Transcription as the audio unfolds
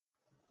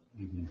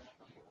evening.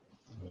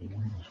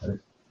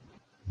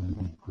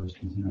 Any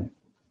questions tonight?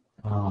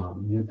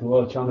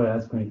 Chandra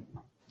asked me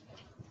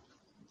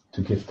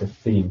to give the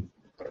theme.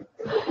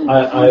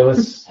 I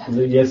was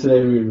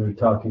yesterday we were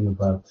talking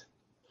about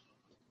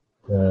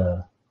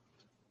the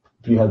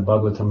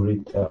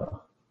Brhad-Bhagavatamrta,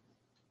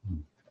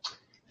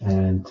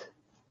 and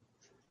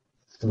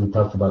so we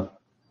talked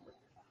about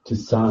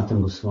just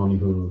Sanatana Goswami,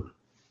 who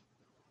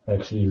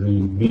actually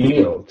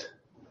revealed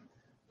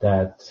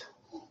that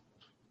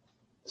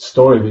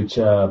story which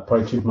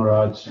Parikshit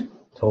Maharaj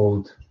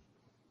told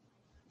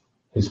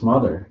his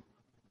mother.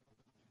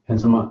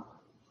 And some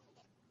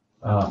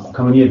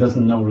Kamaniya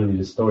doesn't know really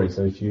the story,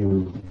 so if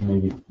you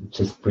maybe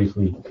just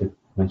briefly could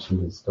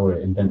mention the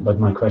story. And then, but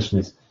my question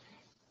is,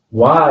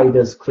 why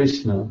does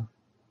Krishna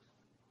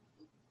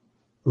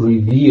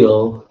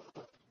reveal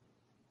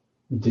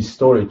this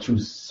story through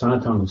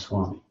Sanatana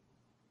Goswami?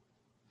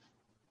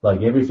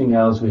 Like everything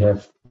else, we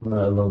have a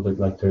little bit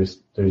like there's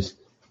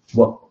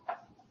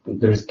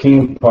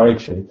King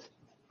Parikshit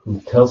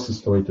who tells the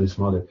story to his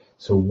mother.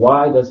 So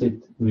why is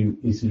it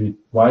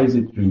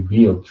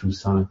revealed through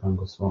Sanatana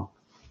Goswami?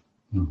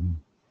 Mm-hmm.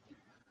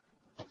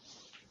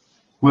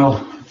 Well,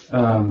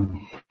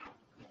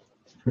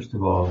 first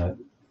of all,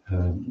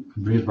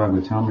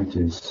 Brhad-Bhagavatamrta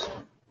is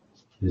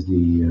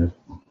the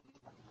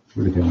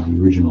really kind of the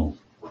original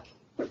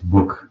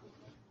book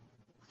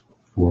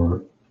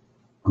for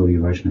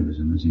Gaudiya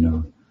Vaishnavism. As you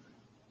know,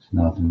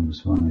 Sanatana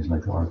Goswami is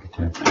like the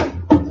architect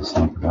of the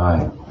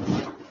Sampradaya.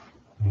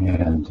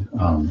 And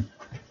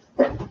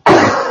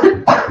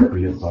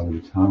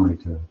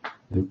Brhad-Bhagavatamrita,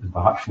 the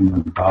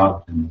Srimad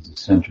Bhagavatam is the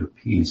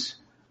centerpiece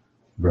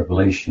of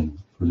revelation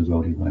for the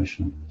Gaudiya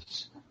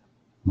Vaishnavas.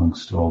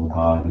 Amongst all the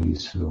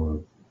bodies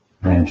or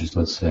branches,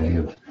 let's say,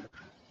 of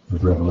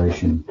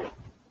revelation,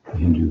 the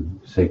Hindu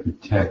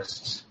sacred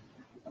texts,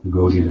 the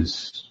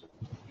Gaudiyas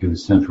give a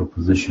central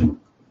position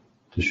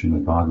to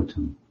Srimad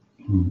Bhagavatam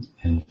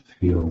and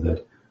feel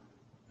that,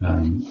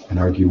 and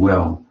argue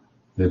well,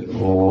 that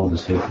all the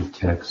sacred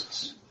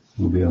texts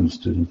will be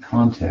understood in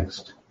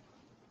context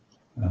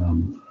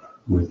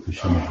with the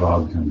Srimad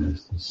Bhagavatam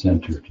as the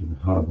center to the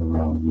hub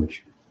around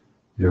which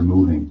they're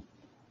moving.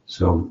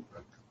 So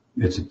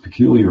it's a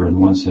peculiar, in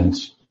one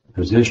sense,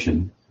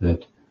 position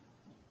that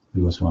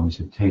the Goswamis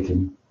have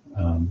taken,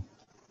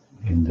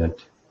 in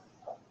that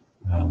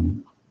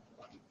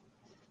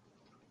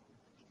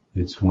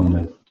it's one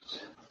that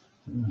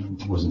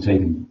wasn't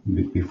taken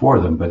before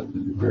them, but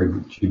very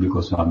good. Jiva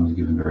Goswami has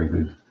given very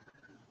good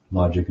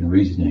logic and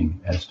reasoning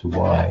as to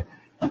why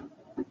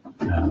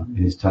in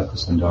his Tattva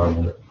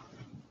Sandarbha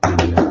the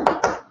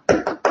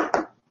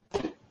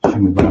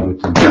Srimad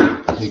Bhagavatam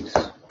takes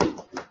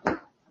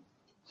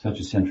such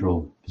a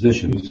central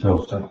position.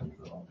 So,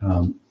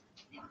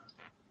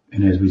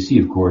 and as we see,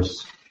 of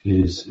course, it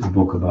is a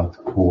book about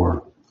the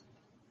core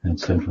and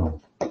central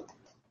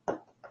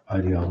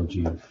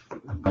ideology of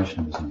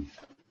Vaishnavism.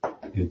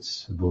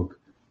 It's a book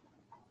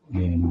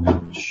in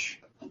which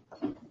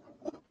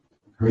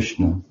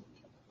Krishna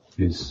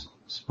is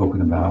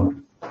spoken about,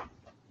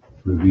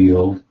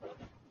 revealed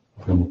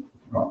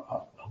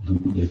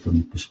ultimately from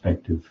the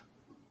perspective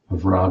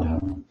of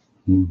Radha,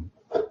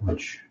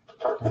 which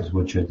is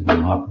what Chaitanya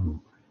Mahaprabhu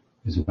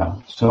is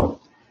about. So,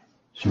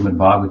 Srimad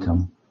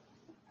Bhagavatam,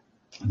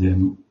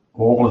 then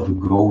all of the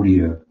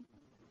Gaudiya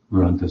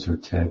granthas or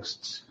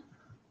texts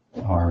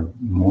are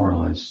more or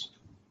less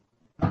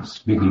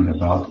speaking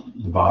about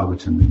the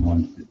Bhagavatam in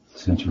one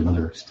sense or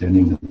another,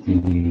 extending the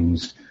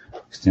themes,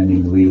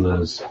 extending the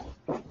leelas,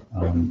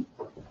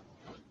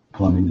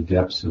 plumbing the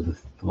depths of the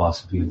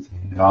philosophy and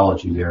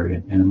theology there.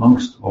 And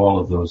amongst all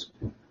of those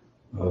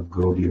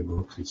Gaudiya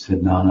books, it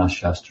said, Nana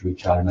Shastri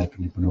Charanaika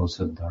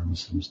Nipanosa Dharma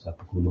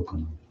Samstapaku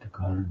Lokanam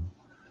Hitakaranam.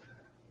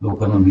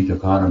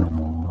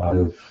 Out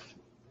of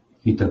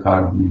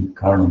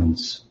Hitakaranam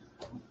means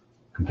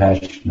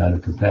compassion, out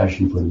of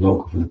compassion for the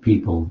local, for the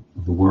people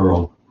of the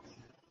world.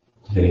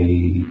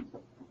 They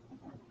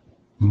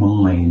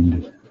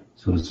mined,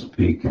 so to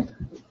speak,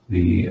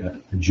 the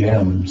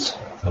gems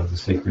of the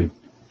sacred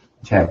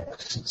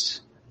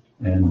texts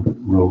and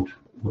wrote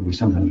what we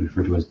sometimes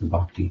refer to as the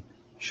Bhakti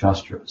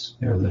Shastras.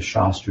 They're the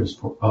Shastras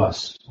for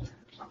us,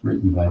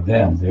 written by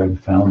them. They're the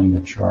founding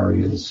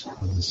acharyas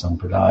of the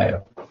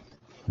Sampradaya,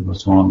 the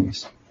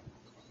Goswamis.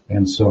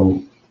 And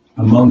so,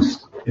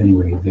 amongst,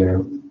 anyway,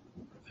 their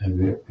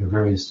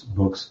various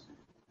books,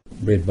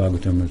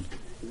 Brhad-Bhagavatamrta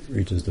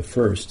is the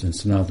first, and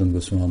Sanatana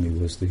Goswami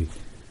was the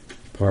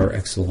par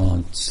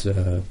excellence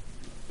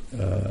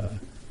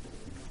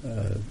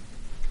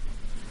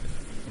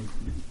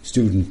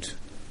student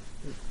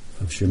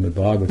of Srimad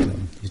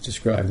Bhagavatam. He's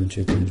described in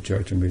Chaitanya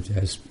Charitamrita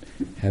as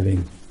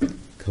having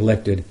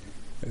collected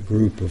a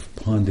group of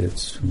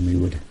pundits whom he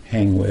would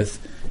hang with,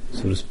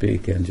 so to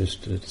speak, and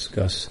just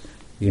discuss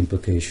the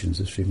implications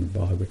of Srimad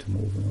Bhagavatam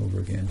over and over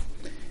again.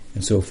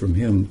 And so from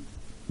him,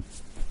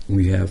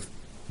 we have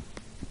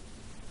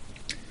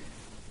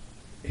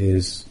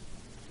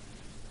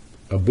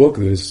a book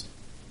that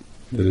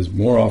is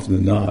more often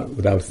than not,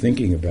 without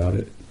thinking about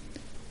it,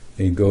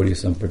 in Gaudiya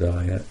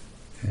Sampradaya,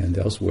 and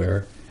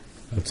elsewhere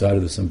outside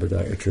of the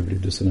Sampradaya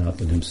attributed to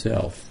Sanatana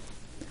himself.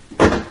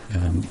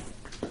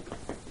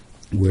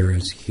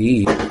 Whereas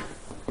he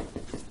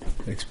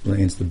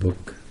explains the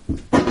book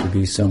to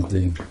be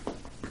something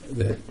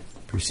that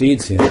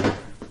precedes him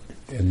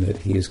and that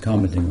he is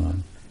commenting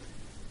on.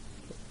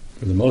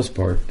 For the most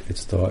part,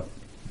 it's thought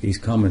he's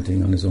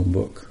commenting on his own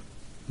book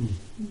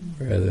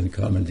rather than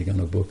commenting on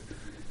a book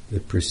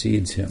that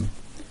precedes him.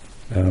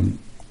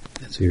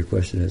 So your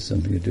question has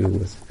something to do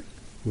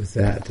with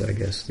that, I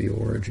guess, the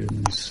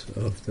origins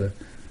of the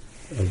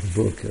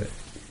book.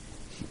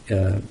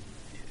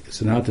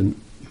 Sanatana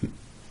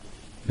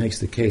makes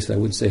the case. I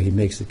wouldn't say he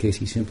makes the case.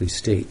 He simply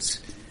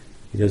states.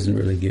 He doesn't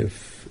really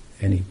give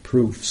any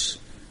proofs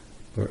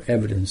or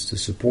evidence to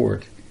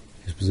support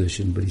his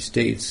position, but he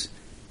states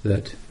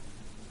that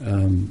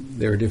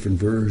there are different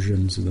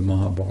versions of the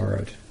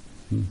Mahabharata.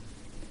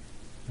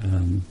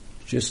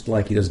 Just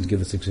like he doesn't give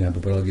us an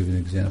example, but I'll give you an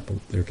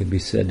example. There can be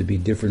said to be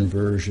different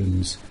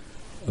versions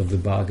of the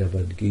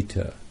Bhagavad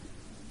Gita.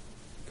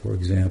 For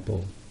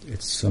example,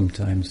 it's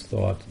sometimes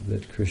thought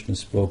that Krishna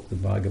spoke the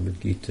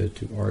Bhagavad Gita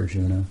to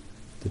Arjuna,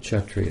 the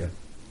Kshatriya,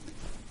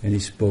 and he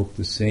spoke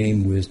the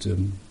same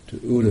wisdom to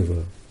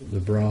Uddhava, the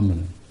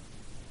Brahmana,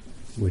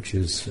 which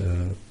is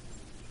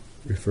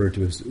referred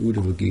to as the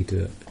Uddhava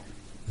Gita,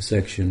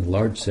 a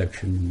large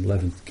section in the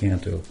 11th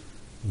canto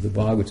of the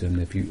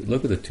Bhagavatam. If you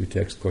look at the two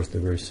texts, of course,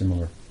 they're very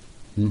similar.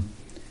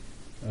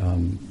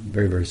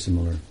 Very, very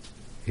similar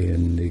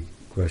in the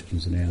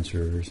questions and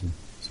answers and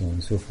so on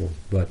and so forth.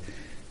 But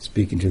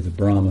speaking to the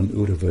Brahman,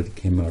 Uddhava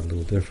came out a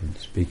little different.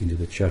 Speaking to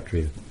the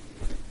Kshatriya,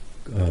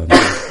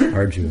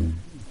 Arjuna,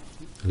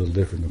 a little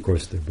different. Of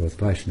course, they're both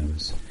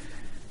Vaishnavas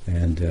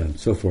and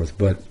so forth.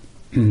 But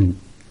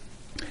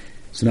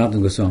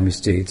Sanatana Goswami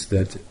states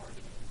that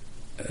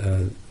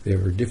there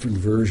are different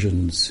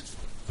versions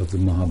of the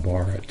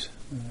Mahabharata,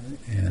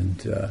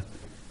 and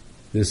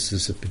this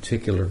is a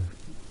particular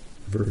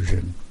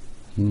version.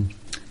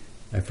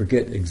 I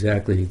forget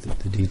exactly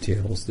the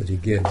details that he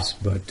gives,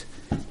 but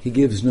he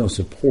gives no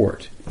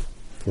support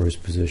for his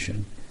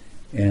position.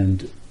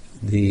 And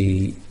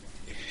the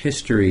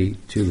history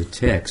to the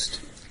text,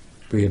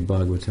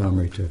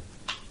 Brhad-Bhagavatamrta,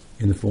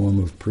 in the form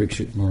of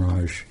Parikshit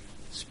Maharaj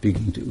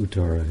speaking to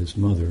Uttara, his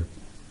mother,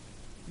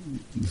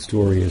 the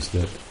story is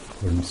that,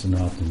 according to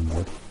Sanatana,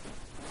 that,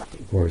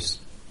 of course,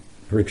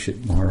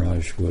 Parikshit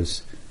Maharaj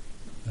was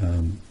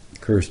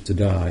cursed to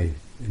die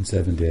in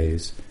 7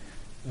 days.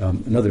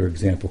 Another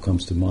example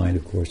comes to mind,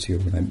 of course, here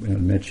when I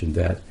mentioned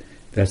that.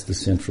 That's the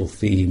central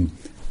theme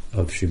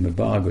of Srimad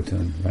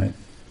Bhagavatam, right?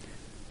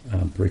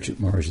 Parikshit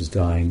Maharaj is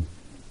dying,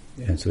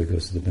 and so he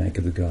goes to the bank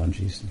of the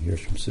Ganges and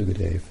hears from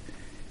Sukadeva.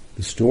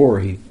 The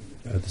story,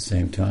 at the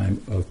same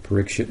time, of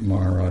Parikshit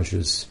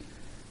Maharaj's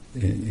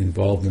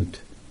involvement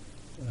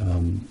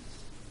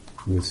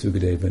with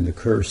Sukadeva and the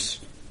curse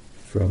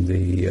from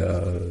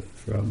the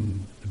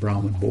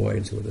Brahmin boy,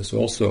 and so that's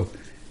also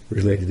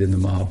related in the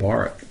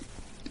Mahabharata.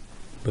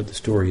 But the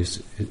story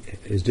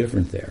is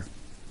different there.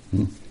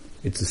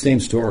 It's the same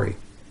story,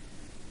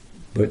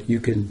 but you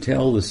can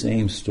tell the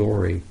same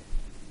story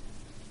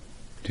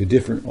to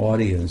different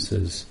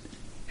audiences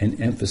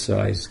and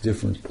emphasize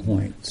different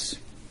points.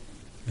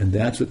 And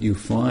that's what you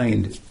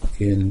find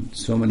in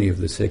so many of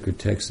the sacred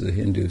texts of the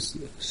Hindus.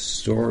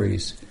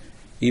 Stories,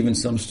 even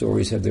some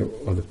stories or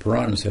the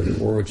Puranas have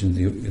their origin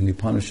in the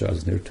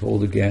Upanishads, and they're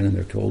told again, and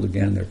they're told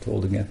again, and they're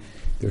told again.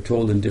 They're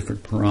told in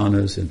different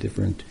Puranas and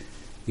different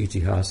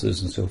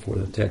itihasas and so forth,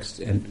 the texts,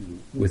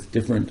 and with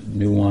different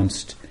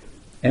nuanced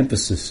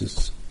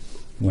emphases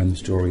when the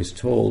story is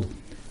told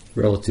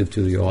relative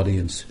to the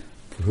audience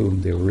for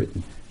whom they were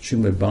written.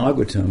 Srimad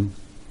Bhagavatam,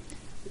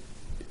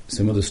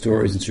 some of the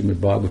stories in Srimad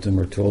Bhagavatam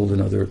are told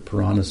in other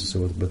Puranas and so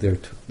forth,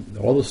 but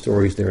all the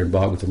stories there in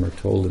Bhagavatam are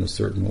told in a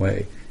certain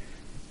way.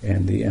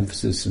 And the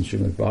emphasis in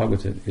Srimad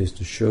Bhagavatam is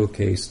to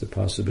showcase the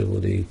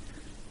possibility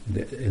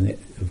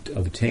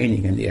of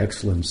attaining and the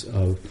excellence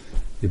of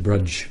the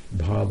Braj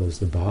Bhavas,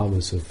 the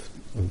Bhavas of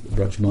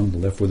Braj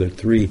Mandal. Therefore, there are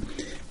three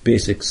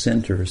basic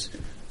centers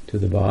to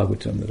the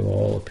Bhagavatam that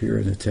all appear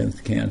in the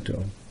 10th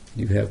canto.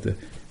 You have the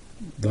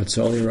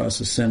Vatsalya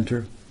Rasa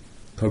center,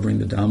 covering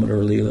the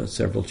Damodar Leela,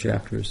 several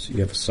chapters.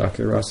 You have a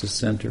Sakya Rasa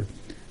center,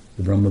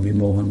 the Brahma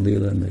Vimohan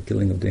Leela, and the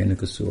killing of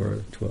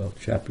Dhenukasura, 12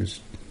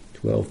 chapters,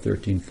 12,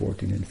 13,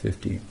 14, and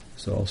 15.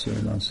 It's all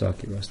centered on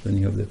Sakya Rasa. Then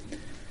you have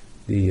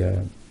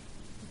the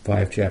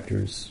 5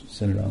 chapters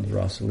centered on the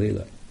Rasa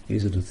Leela.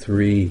 These are the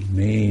three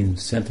main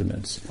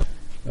sentiments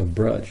of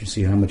Braj. You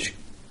see how much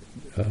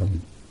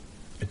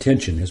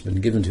attention has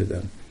been given to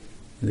them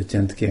in the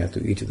 10th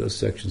canto. Each of those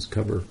sections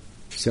cover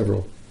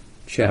several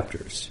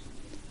chapters.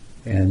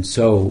 And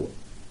so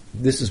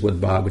this is what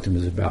Bhagavatam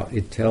is about.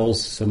 It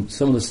tells some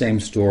of the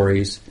same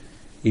stories,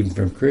 even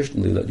from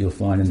Krishna Lila, that you'll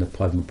find in the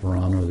Padma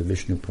Purana or the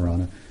Vishnu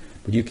Purana,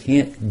 but you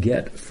can't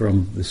get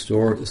from the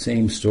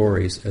same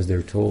stories as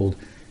they're told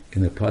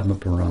in the Padma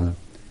Purana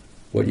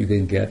what you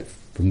can get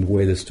from the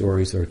way the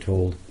stories are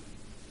told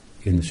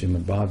in the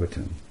Srimad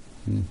Bhagavatam.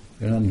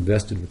 They're not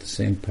invested with the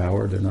same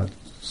power. They're not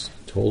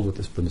told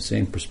from the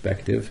same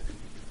perspective.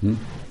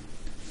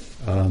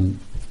 and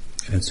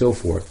so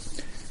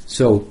forth.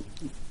 So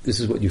this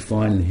is what you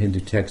find in the Hindu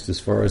text as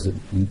far as the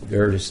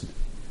various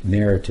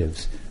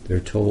narratives. They're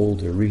told,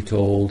 they're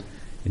retold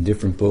in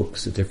different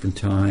books at different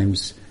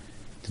times,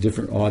 to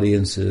different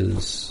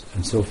audiences,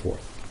 and so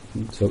forth.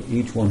 So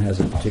each one has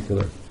a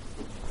particular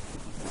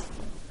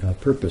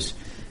purpose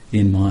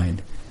in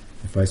mind.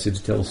 If I sit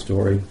to tell a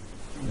story,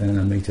 then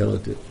I may tell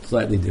it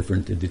slightly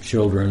different to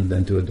children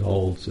than to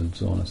adults, and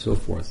so on and so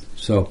forth.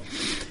 So,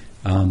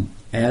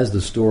 as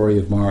the story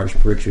of Maharaj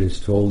Parikshit is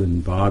told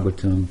in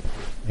Bhagavatam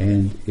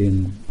and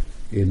in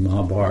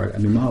Mahabharata,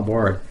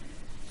 Mahabharata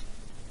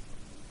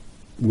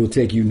will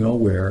take you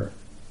nowhere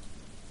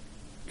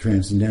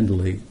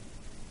transcendentally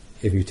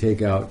if you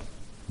take out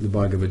the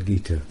Bhagavad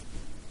Gita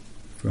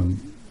from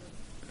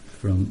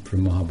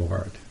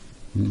Mahabharata.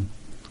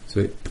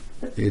 So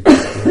it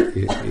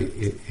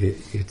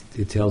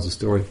tells the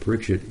story of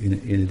Parikshit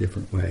in a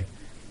different way.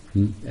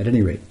 At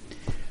any rate,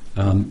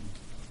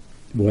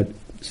 what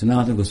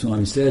Sanatana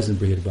Goswami says in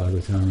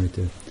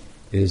Brhad-Bhagavatamrta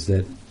is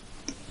that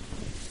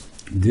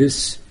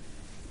this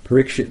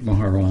Parikshit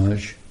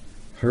Maharaj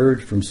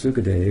heard from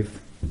Sukadev,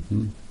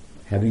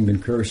 having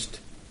been cursed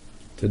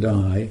to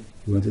die,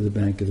 he went to the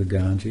bank of the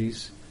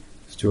Ganges.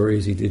 Story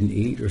is he didn't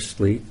eat or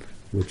sleep,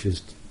 which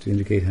is to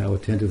indicate how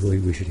attentively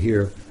we should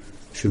hear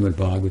Srimad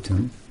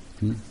Bhagavatam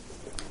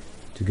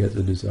to get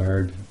the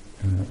desired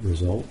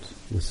result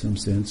with some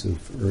sense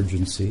of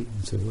urgency.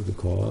 And so the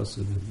cause,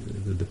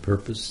 the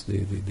purpose,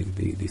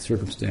 the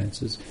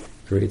circumstances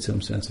create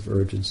some sense of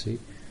urgency.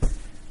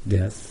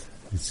 Death,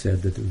 it's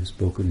said that it was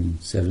spoken in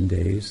 7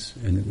 days,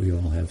 and that we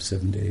all have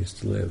 7 days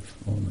to live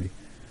only.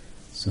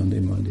 Sunday,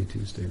 Monday,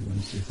 Tuesday,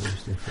 Wednesday,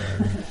 Thursday,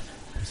 Friday,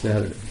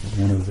 Saturday.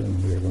 One of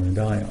them we are going to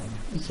die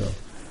on. So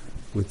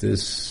with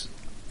this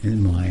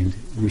in mind,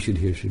 we should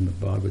hear Srimad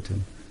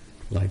Bhagavatam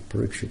like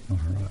Parikshit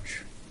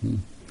Maharaj.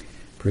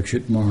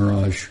 Parikshit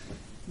Maharaj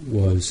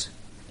was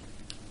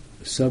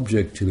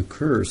subject to the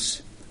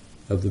curse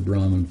of the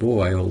Brahmin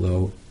boy,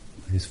 although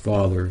his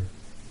father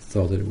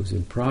thought that it was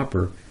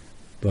improper.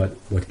 But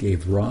what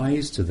gave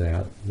rise to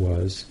that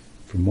was,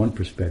 from one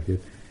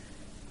perspective,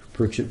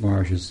 Parikshit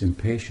Maharaj's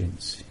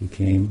impatience. He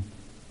came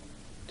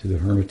to the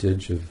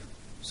hermitage of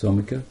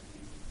Somika,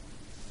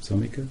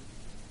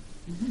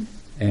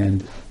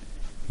 and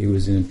he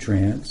was in a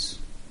trance,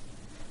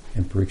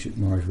 and Parikshit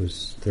Maharaj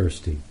was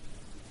thirsty.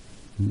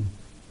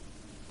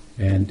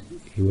 And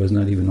he was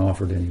not even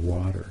offered any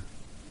water.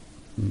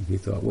 He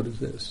thought, what is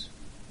this?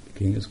 The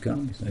king has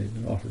come, he's not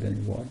even offered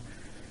any water.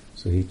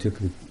 So he took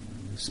the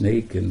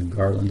snake and the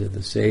garland of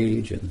the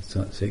sage, and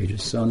the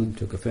sage's son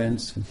took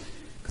offense and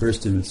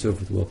cursed him and so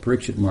forth. Well,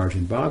 Parikshit Maharaj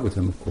in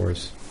Bhagavatam, of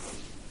course,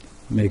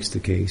 makes the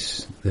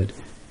case that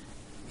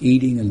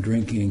eating and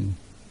drinking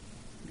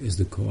is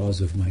the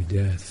cause of my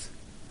death.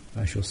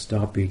 I shall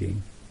stop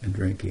eating and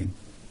drinking.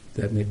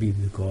 That may be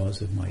the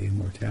cause of my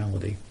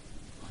immortality.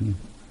 You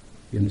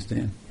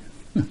understand?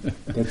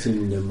 That's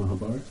in the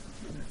Mahabharata?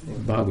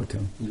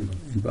 Bhagavatam. In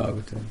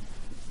Bhagavatam.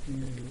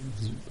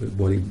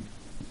 What he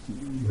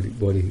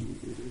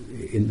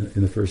in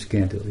the first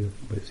canto,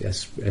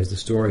 as the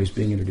story is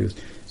being introduced,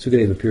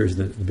 Sukadeva appears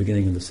at the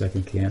beginning of the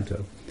second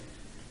canto.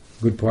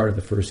 A good part of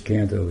the first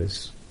canto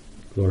is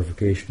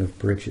glorification of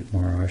Parikshit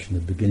Maharaj and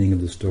the beginning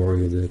of the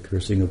story of the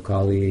cursing of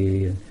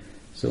Kali and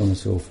so on and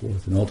so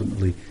forth, and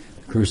ultimately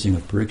the cursing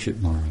of Parikshit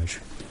Maharaj,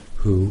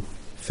 who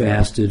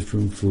fasted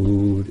from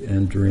food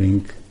and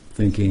drink,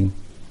 thinking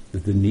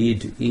that the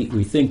need to eat,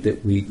 we think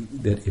that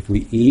if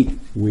we eat,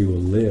 we will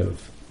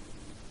live.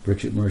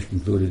 Parikshit Maharaj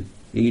concluded,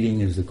 eating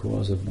is the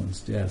cause of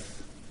one's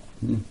death.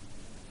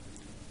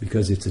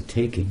 Because it's a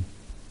taking.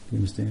 You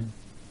understand?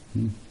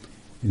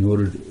 In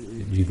order to,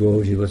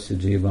 jivo jivasya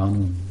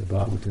jivanam, the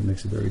Bhagavatam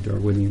makes a very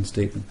Darwinian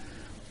statement.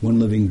 One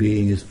living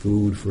being is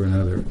food for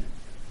another.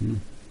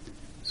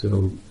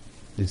 So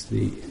it's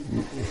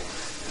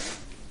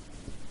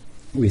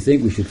we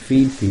think we should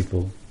feed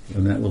people,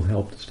 and that will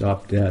help to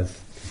stop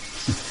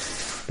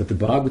death. But the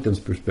Bhagavatam's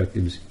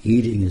perspective is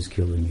eating is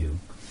killing you.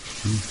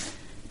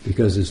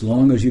 Because as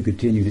long as you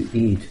continue to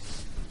eat,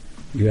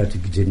 you have to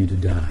continue to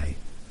die.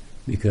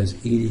 Because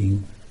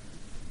eating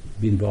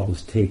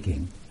involves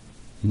taking.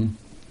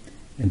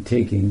 And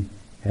taking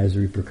has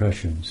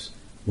repercussions.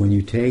 When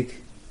you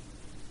take,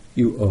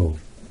 you owe,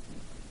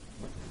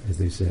 as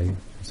they say.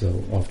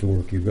 So off to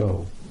work you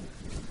go.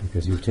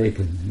 Because you've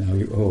taken, now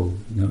you owe,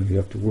 now you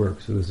have to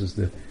work. So this is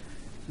the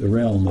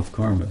realm of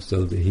karma.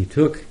 So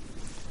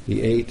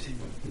he ate,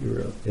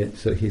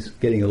 so he's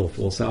getting a little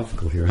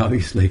philosophical here,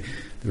 obviously,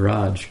 the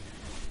Raj.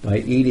 By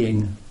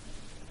eating,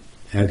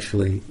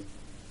 actually,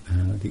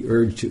 the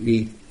urge to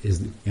eat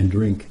and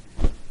drink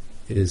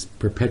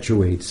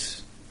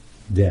perpetuates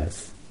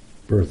death,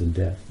 birth and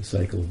death, the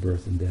cycle of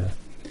birth and death.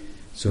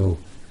 So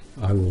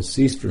I will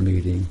cease from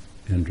eating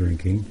and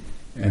drinking,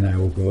 and I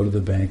will go to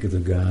the bank of the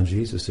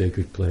Ganges, a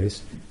sacred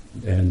place,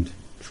 and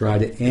try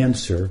to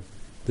answer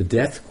the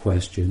death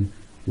question,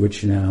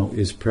 which now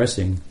is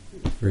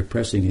very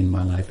pressing in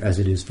my life, as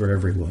it is for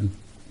everyone.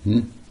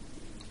 And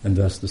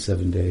thus the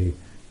 7-day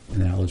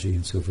analogy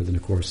and so forth. And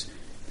of course,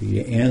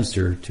 the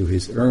answer to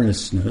his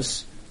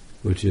earnestness,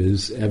 which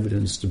is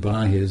evidenced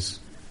by his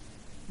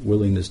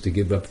willingness to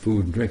give up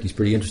food and drink. He's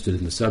pretty interested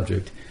in the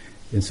subject,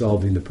 in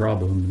solving the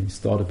problem, and he's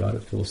thought about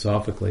it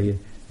philosophically.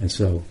 And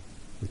so,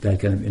 with that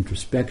kind of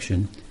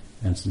introspection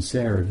and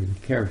sincerity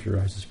that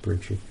characterizes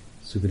Parikshit,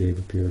 Sukadeva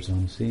appears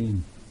on the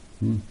scene.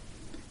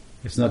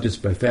 It's not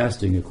just by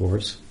fasting, of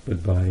course,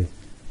 but by,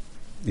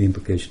 the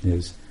implication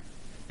is,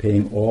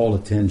 paying all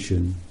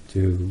attention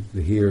to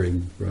the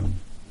hearing from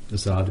the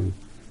sadhu,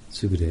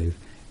 Sukadeva,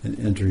 and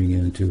entering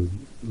into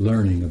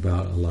learning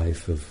about a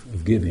life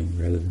of giving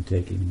rather than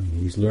taking. I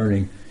mean, he's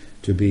learning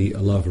to be a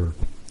lover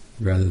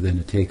rather than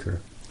a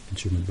taker in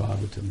Srimad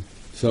Bhagavatam.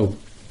 So,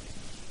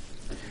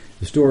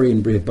 the story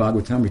in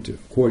Brhad-Bhagavatamrta,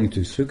 according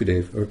to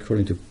Sukadeva, or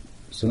according to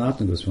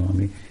Sanatana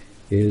Goswami,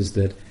 is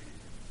that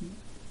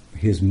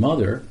his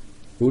mother,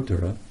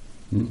 Uttara,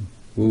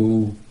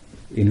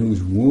 in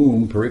whose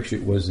womb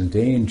Parikshit was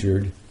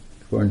endangered,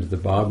 according to the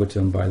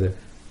Bhagavatam, by the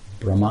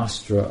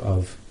Brahmastra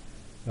of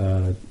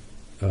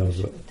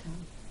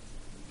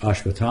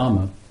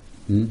Ashvatthama,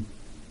 and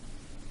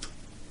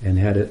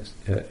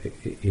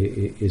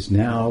is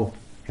now,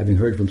 having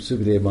heard from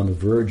Sukadeva, on the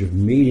verge of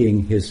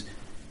meeting his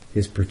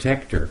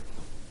protector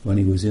when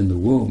he was in the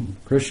womb,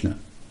 Krishna.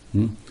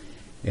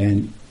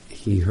 And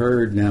he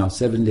heard now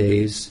 7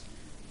 days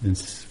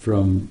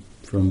from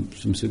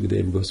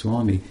Sukadeva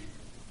Goswami,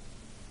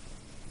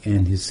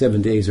 and his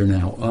 7 days are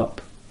now up,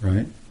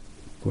 right,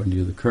 according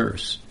to the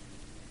curse.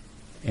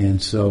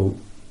 And so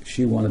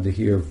she wanted to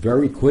hear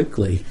very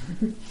quickly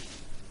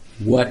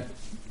what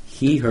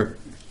he heard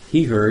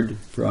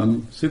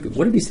from Sukadeva.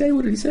 What did he say?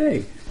 What did he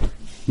say?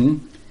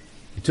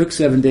 It took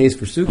 7 days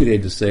for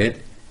Sukadeva to say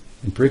it,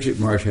 and Parikshit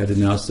Maharaj had to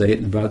now say it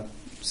in about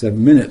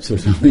 7 minutes or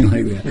something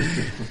like that.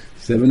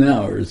 7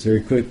 hours,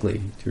 very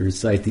quickly, to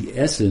recite the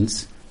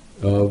essence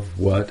of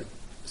what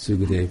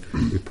Sukadeva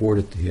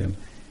reported to him.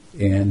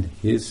 And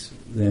his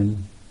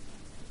then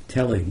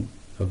telling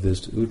of this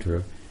to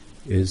Uttara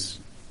is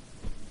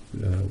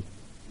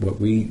what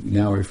we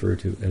now refer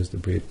to as the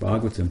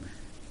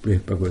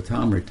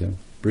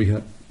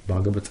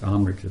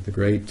Brhad-Bhagavatamrta, the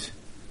great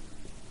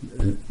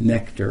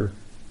nectar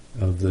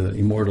of the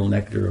immortal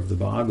nectar of the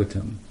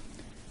Bhagavatam.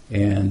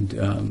 And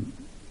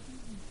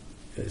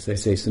as I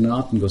say,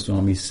 Sanatana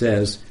Goswami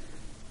says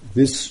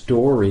this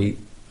story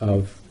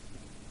of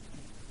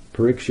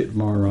Parikshit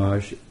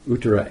Maharaj,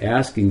 Uttara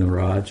asking the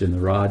Raj, and the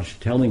Raj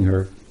telling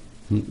her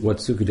what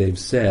Sukadeva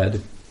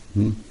said,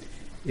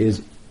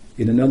 is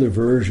in another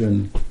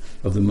version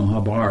of the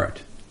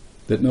Mahabharata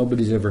that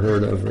nobody's ever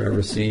heard of or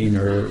ever seen,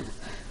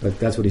 but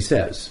that's what he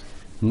says.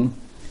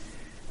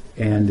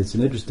 And it's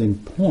an interesting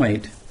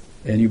point,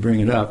 and you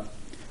bring it up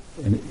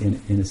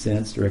in a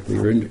sense, directly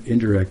or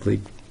indirectly,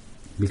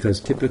 because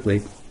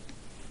typically,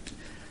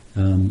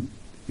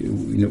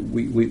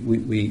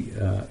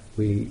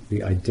 we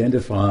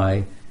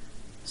identify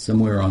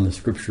somewhere on the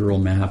scriptural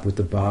map with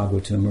the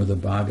Bhagavatam or the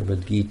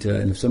Bhagavad Gita,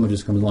 and if someone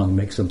just comes along and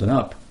makes something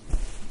up,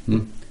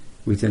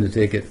 we tend to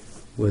take it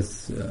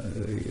with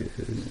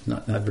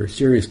not very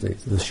seriously.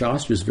 So the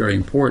Shastra is very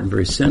important,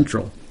 very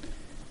central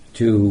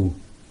to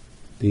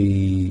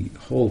the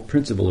whole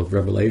principle of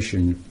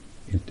revelation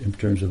in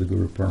terms of the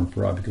Guru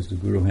Parampara, because the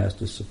Guru has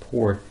to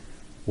support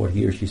what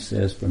he or she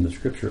says from the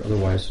scripture.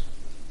 Otherwise,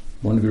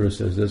 one Guru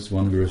says this,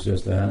 one Guru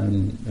says that,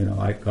 and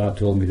God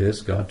told me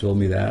this, God told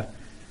me that,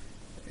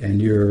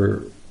 and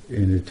you're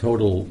in a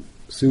total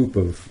soup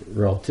of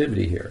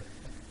relativity here.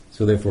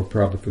 So therefore,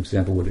 Prabhupada, for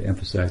example, would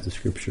emphasize the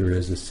scripture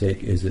as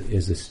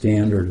a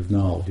standard of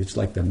knowledge. It's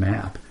like the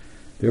map.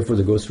 Therefore,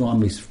 the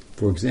Goswamis,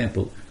 for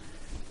example,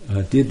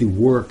 did the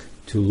work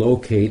to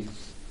locate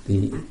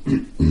the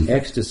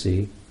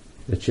ecstasy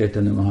that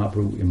Chaitanya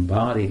Mahaprabhu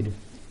embodied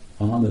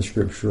on the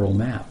scriptural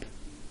map.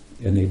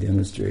 And they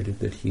demonstrated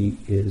that he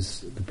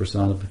is the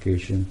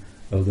personification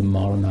of the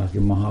Maranaki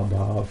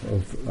Mahabhav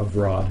of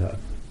Radha.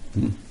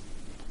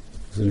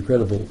 It's an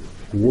incredible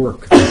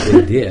work that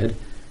they did,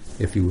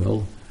 if you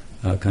will,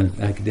 kind of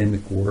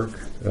academic work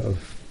of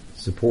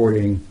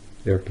supporting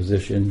their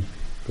position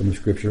from the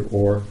scripture,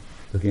 or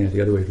looking at the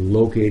other way,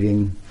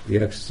 locating the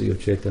ecstasy of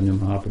Chaitanya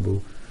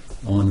Mahaprabhu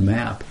on the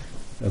map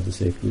of the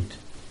sacred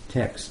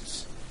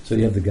texts. So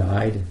you have the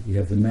guide, you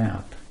have the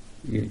map.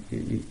 You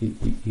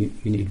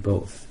need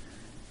both.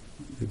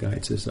 The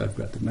guide says, I've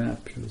got the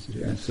map, and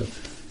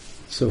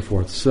so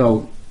forth.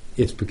 So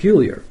it's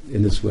peculiar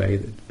in this way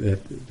that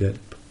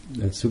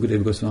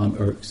Sukadeva Goswami,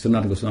 or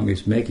Sanatana Goswami,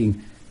 is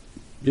making,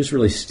 just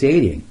really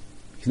stating.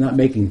 He's not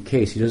making a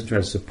case. He doesn't try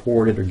to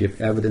support it or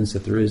give evidence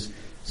that there is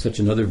such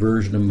another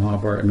version of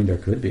Mahabharata. I mean, there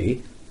could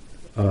be,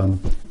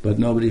 but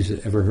nobody's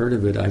ever heard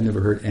of it. I've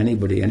never heard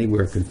anybody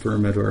anywhere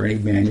confirm it, or any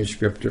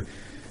manuscript or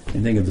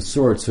anything of the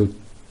sort. So,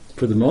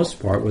 for the most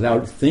part,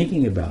 without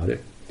thinking about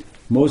it,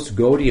 most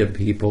Gaudiya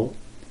people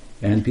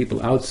and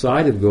people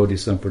outside of Gaudiya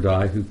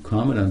Sampradaya who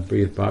comment on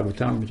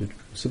Brhad-Bhagavatamrta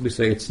simply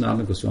say it's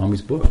Sanatana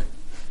Goswami's book.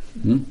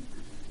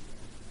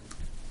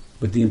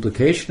 But the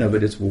implication of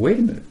it is, well, wait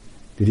a minute,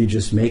 did he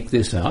just make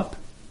this up?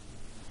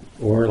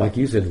 Or, like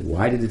you said,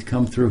 why did it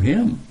come through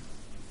him?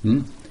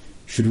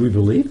 Should we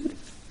believe it?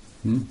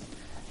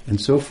 And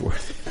so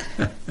forth.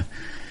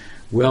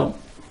 Well,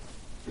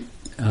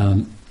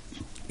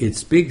 it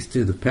speaks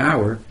to the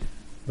power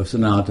of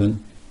Sanatana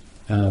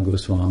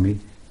Goswami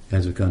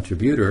as a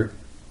contributor,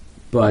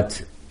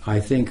 but I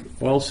think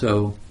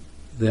also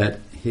that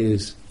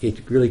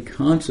it really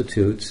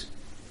constitutes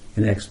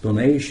an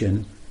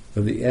explanation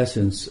of the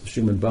essence of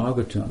Srimad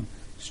Bhagavatam,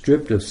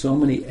 stripped of so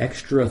many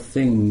extra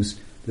things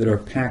that are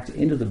packed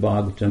into the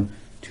Bhagavatam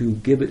to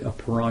give it a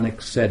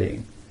Puranic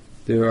setting.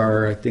 There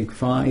are, I think,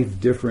 5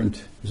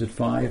 different... Is it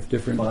 5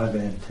 different? 5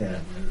 and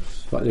 10.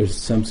 There's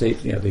some say,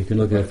 you can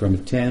look at it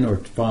from 10 or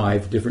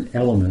 5 different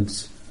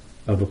elements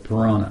of a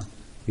Purana.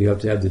 You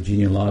have to have the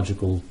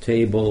genealogical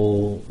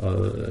table,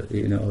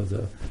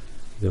 the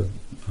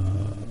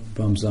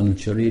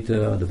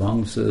Vamsanacharita, the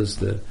Vamsas,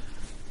 the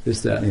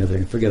this, that, and the other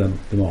thing. Forget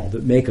them all.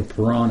 That make a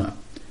Purana.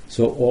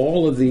 So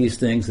all of these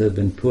things have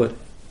been put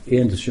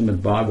into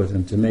Srimad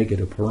Bhagavatam to make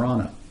it a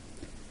Purana.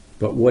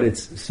 But what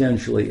it's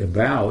essentially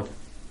about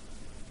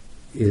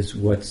is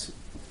what's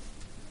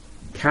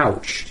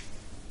couched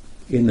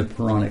in the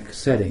Puranic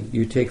setting.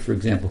 You take, for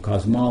example,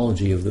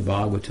 cosmology of the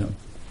Bhagavatam,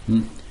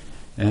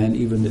 and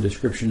even the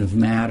description of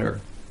matter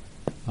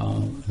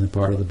in the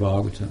part of the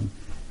Bhagavatam.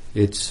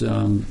 It's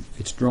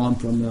drawn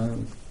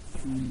from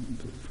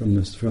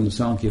the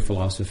Sankhya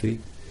philosophy,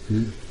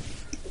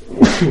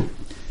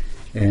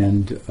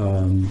 and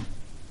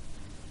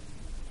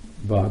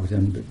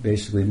Bhagavatam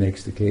basically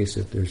makes the case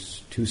that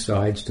there's 2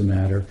 sides to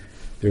matter.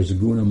 There's a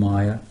guna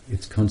maya,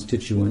 its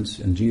constituents,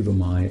 and jiva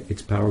maya,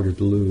 its power to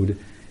delude,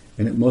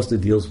 and it mostly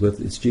deals with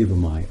its jiva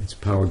maya, its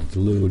power to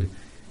delude.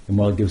 And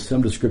while it gives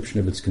some description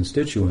of its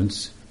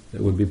constituents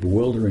that would be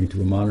bewildering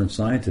to a modern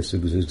scientist who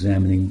was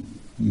examining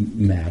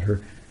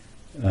matter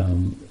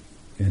and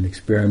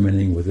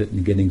experimenting with it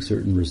and getting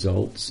certain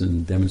results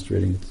and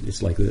demonstrating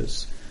it's like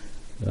this.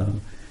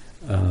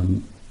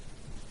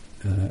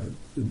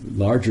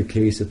 Larger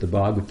case that the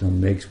Bhagavatam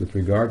makes with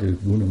regard to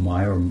guna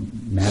maya or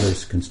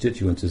matter's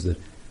constituents is that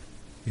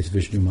it's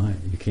Vishnu Maya.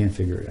 You can't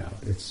figure it out.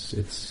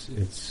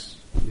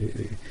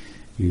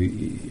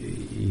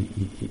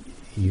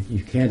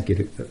 You can't get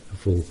a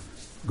full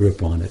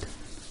grip on it.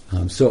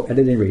 So at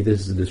any rate, this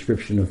is a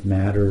description of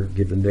matter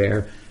given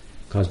there,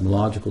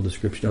 cosmological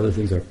description. Other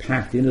things are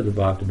packed into the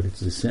Bhagavatam, but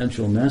its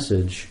essential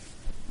message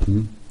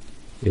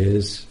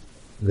is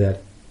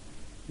that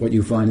what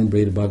you find in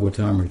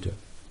Brhad-Bhagavatamrta.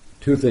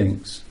 2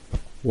 things.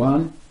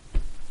 One,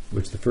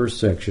 which the first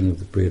section of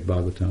the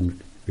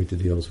Brhad-Bhagavatamrta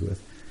deals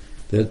with,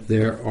 that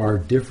there are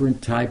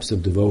different types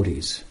of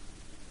devotees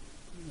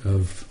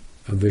of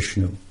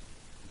Vishnu.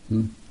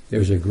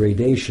 There's a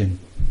gradation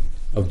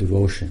of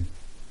devotion.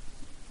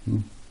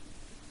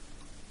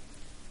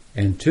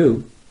 And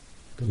 2,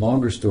 the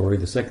longer story,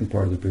 the second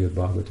part of the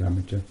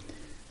Brhad-Bhagavatamrta,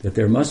 that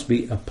there must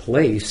be a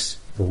place,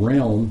 a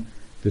realm,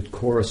 that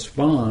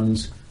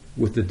corresponds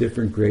with the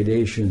different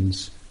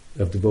gradations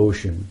of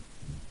devotion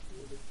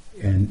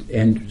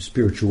and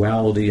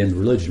spirituality and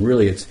religion.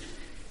 Really, it's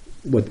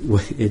what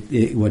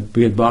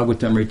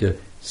Brhad-Bhagavatamrta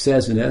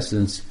says in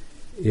essence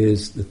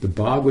is that the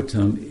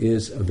Bhagavatam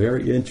is a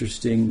very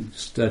interesting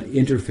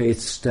interfaith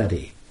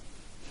study.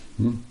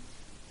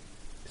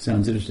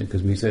 Sounds interesting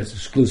because we say it's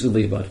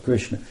exclusively about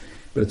Krishna,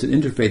 but it's an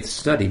interfaith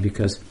study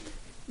because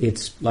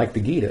it's like the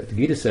Gita. The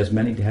Gita says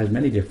has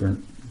many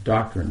different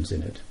doctrines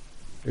in it.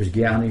 There's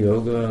Jnana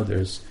Yoga,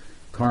 there's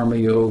Karma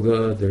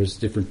Yoga, there's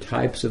different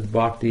types of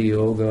Bhakti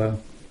Yoga,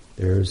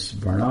 there's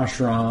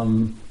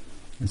Varnashram,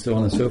 and so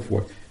on and so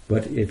forth.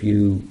 But if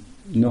you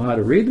know how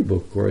to read the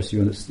book, of course,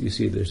 you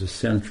see there's a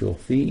central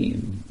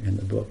theme in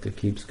the book that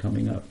keeps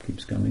coming up.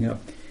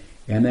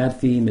 And that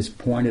theme is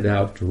pointed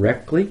out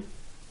directly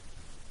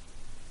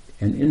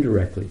and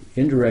indirectly.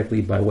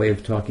 Indirectly by way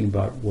of talking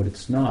about what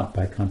it's not,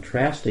 by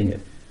contrasting it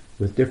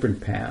with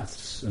different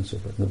paths and so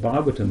forth. And the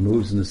Bhagavatam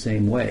moves in the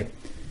same way.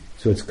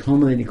 So it's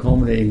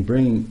culminating,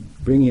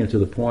 bringing it to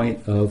the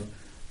point of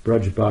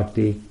Braj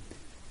Bhakti.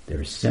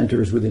 There's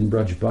centers within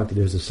Braj Bhakti.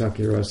 There's the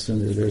Sakya Rasa,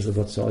 there's the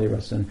Vatsalya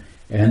Rasa,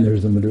 and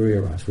there's the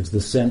Madhurya Rasa, which is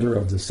the center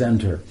of the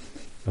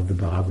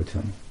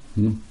Bhagavatam.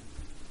 And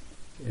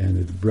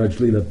the Braj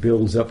Leela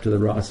builds up to the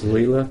Rasa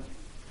Leela,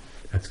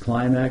 that's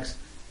climax,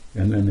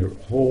 and then the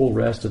whole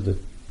rest of the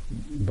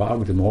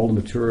Bhagavatam, all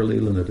the Mathura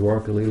Leela and the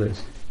Dwarka Leela,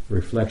 is a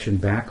reflection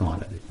back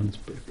on it,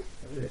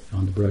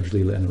 on the Braj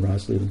Leela and the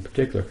Rasa Leela in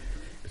particular.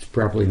 It's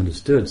properly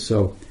understood.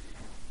 So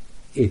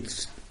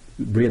it's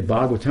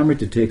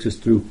Brhad-Bhagavatamrta takes us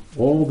through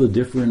all the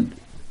different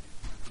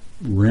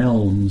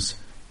realms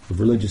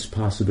of religious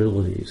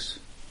possibilities.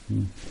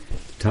 The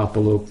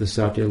Tapalok, the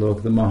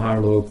Satyalok, the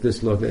Maharlok,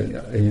 this lok,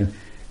 and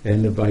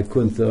the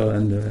Vaikuntha,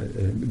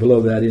 and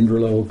below that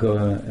Indralok,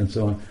 and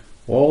so on.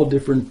 All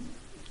different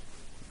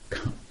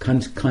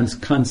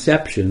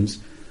conceptions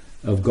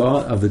of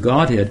God, of the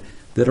Godhead,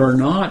 that are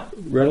not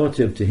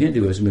relative to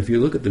Hinduism. If you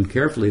look at them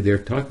carefully, they're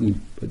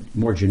talking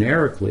more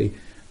generically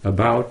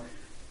about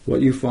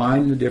what you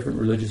find in the different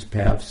religious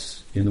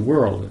paths in the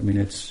world. I mean,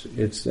 that's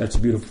a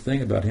beautiful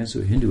thing about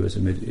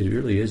Hinduism. It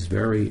really is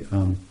very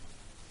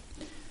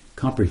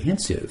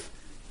comprehensive.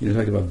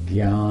 Talk about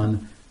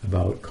jnana,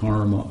 about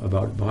karma,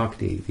 about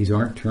bhakti. These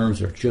aren't terms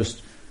that are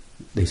just,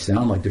 they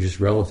sound like they're just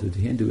relative to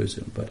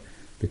Hinduism, but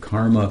the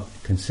karma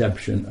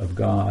conception of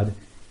God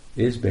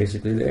is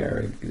basically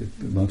there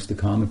amongst the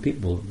common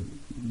people.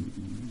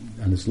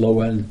 On its low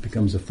end, it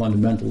becomes a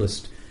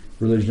fundamentalist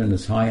religion. On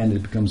its high end,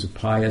 it becomes a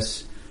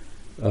pious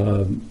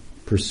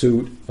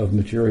pursuit of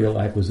material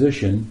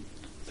acquisition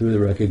through the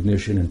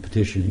recognition and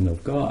petitioning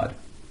of God.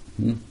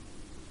 And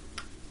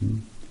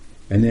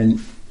then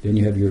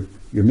you have your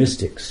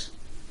mystics.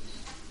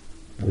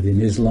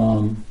 Within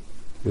Islam,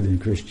 within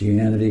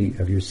Christianity, you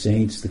have your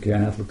saints, the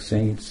Catholic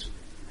saints.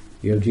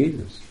 You have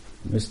Jesus,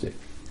 mystic.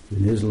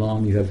 In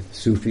Islam, you have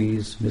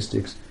Sufis,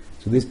 mystics.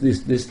 So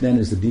this then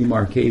is the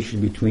demarcation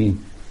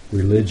between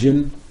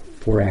religion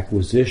for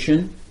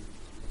acquisition,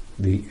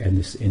 in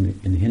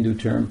the Hindu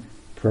term,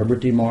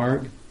 pravriti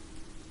marg,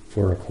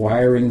 for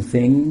acquiring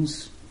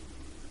things,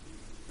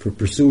 for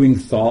pursuing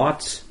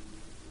thoughts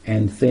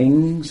and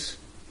things,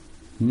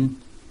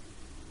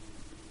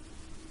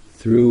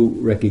 through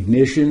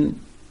recognition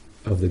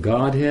of the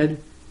Godhead,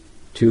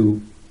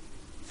 to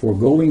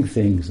foregoing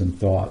things and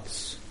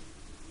thoughts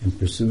and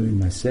pursuing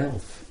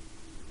myself.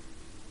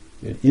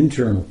 An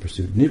internal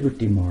pursuit,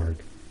 nivriti marg.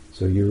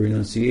 So your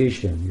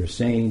renunciation, your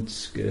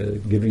saints,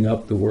 giving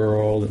up the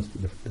world,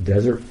 the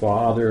desert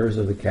fathers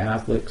of the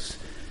Catholics,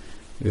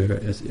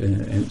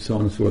 and so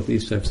on and so forth.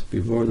 These types of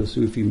people are the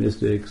Sufi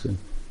mystics,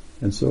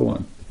 and so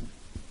on.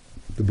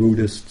 The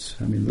Buddhists,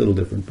 I mean, a little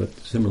different, but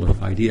similar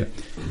idea.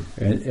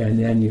 And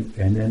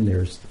then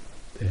there's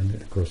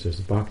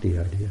the bhakti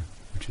idea,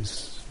 which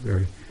is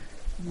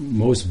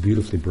most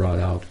beautifully brought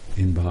out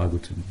in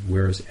Bhagavatam.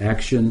 Whereas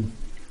action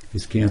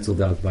is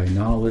cancelled out by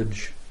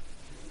knowledge,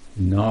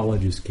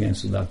 knowledge is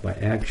cancelled out by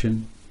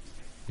action.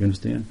 You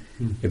understand?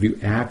 If you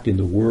act in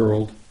the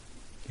world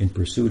in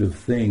pursuit of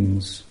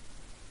things,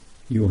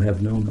 you will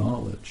have no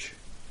knowledge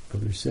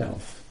of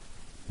yourself.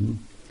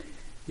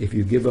 If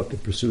you give up the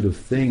pursuit of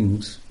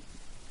things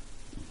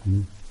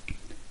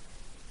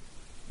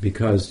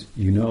because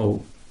you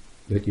know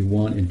that you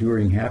want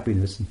enduring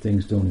happiness and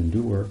things don't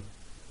endure,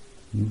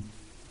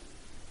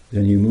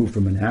 then you move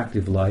from an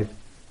active life,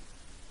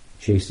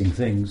 chasing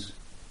things,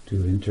 to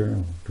an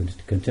internal,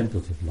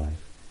 contemplative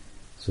life.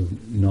 So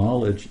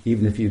knowledge,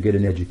 even if you get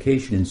an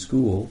education in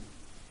school,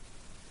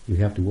 you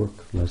have to work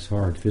less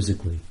hard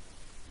physically.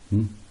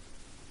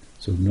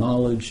 So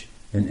knowledge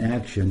and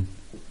action,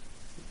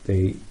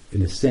 they,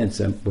 in a sense,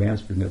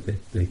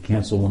 they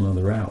cancel one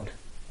another out.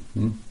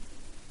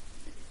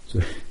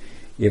 So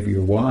if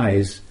you're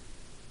wise,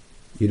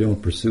 you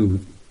don't pursue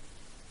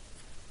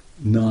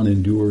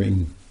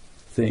non-enduring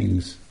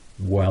things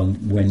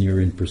when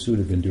you're in pursuit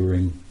of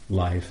enduring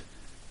life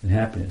and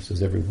happiness,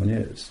 as everyone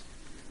is.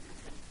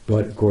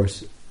 But of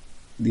course,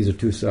 these are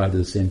two sides of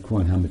the same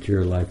coin, how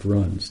material life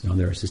runs. Now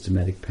there are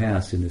systematic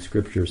paths in the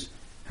scriptures,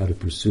 how to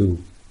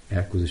pursue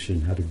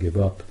acquisition, how to give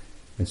up,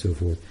 and so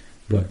forth.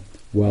 But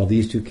while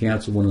these two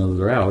cancel one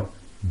another out,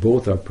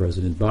 both are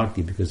present in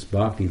bhakti, because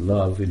bhakti,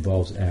 love,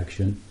 involves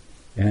action,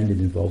 and it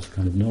involves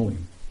kind of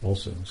knowing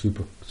also,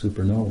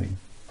 super knowing.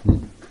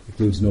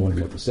 Includes knowing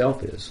what the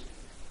self is,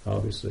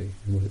 obviously,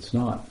 and what it's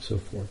not, so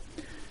forth.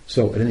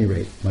 So, at any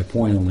rate, my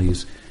point only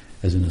is,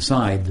 as an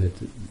aside, that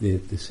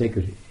the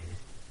sacred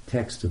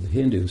texts of the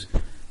Hindus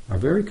are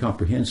very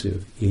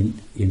comprehensive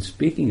in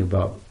speaking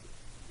about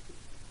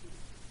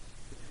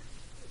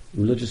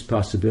religious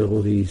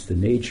possibilities, the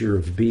nature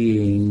of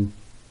being,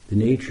 the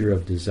nature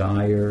of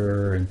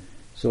desire, and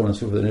so on and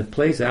so forth. And it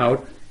plays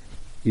out,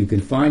 you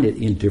can find it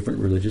in different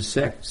religious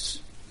sects.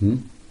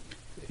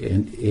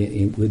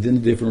 And within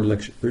the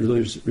different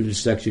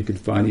religious sects, you can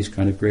find these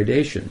kind of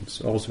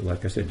gradations. Also,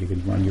 like I said, you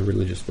can find your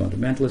religious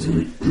fundamentalists.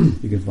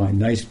 You can find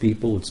nice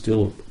people that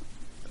still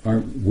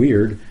aren't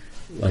weird,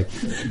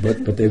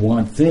 but they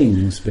want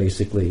things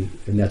basically,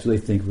 and that's what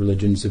they think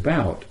religion's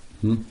about.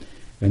 And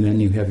then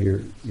you have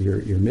your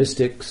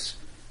mystics,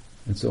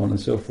 and so on and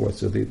so forth.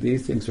 So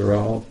these things are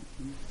all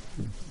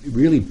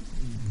really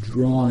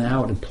drawn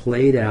out and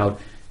played out,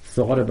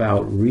 thought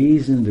about,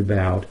 reasoned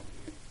about,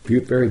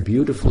 very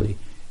beautifully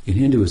in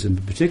Hinduism,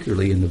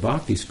 particularly in the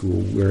Bhakti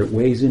school, where it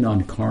weighs in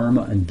on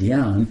karma and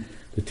jnana,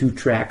 the two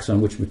tracks on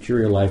which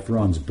material life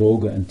runs,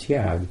 bhoga and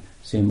tyag,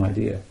 same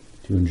idea,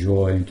 to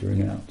enjoy and to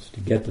renounce,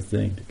 to get the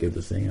thing, to give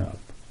the thing up.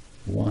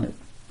 I want it,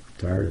 I'm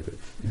tired of it,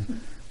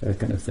 that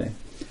kind of thing.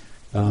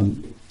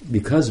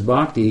 Because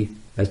bhakti,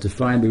 as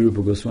defined by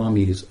Rupa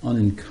Goswami, is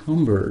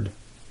unencumbered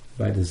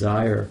by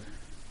desire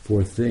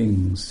for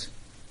things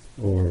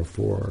or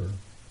for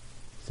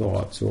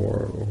thoughts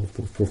or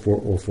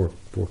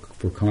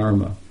for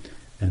karma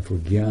and for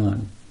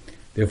jnana.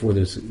 Therefore,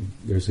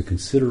 there's a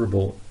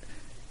considerable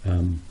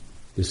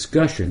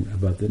discussion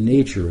about the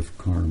nature of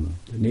karma,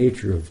 the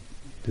nature of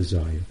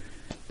desire,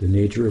 the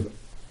nature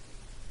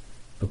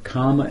of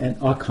kama and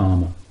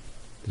akama,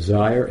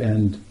 desire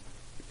and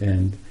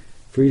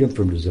freedom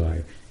from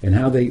desire, and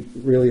how they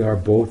really are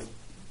both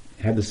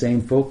have the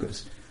same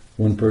focus.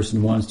 One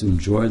person wants to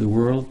enjoy the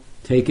world,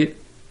 take it.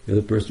 The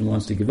other person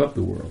wants to give up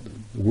the world.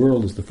 The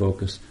world is the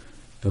focus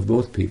of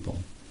both people.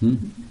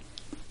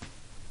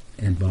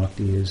 And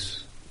bhakti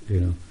is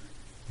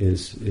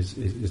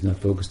not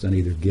focused on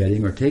either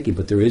getting or taking,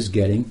 but there is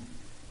getting,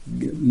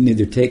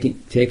 neither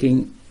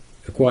taking,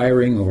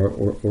 acquiring,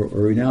 or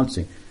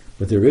renouncing.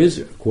 But there is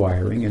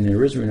acquiring and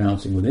there is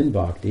renouncing within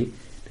bhakti,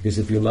 because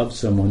if you love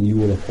someone, you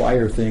will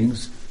acquire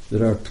things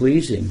that are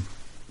pleasing,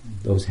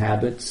 those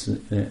habits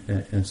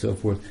and so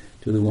forth,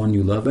 to the one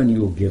you love, and you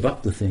will give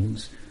up the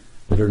things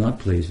that are not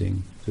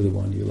pleasing to the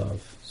one you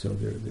love. So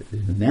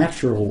in a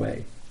natural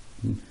way,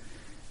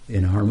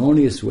 in a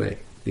harmonious way,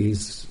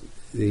 these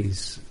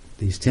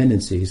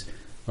tendencies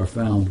are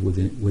found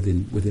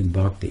within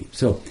bhakti.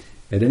 So,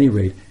 at any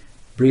rate,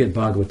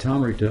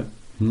 Brhad-Bhagavatamrta,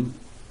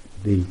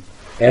 the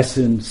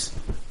essence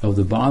of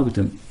the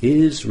Bhagavatam,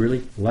 is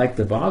really like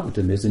the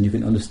Bhagavatam is, and you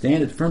can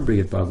understand it from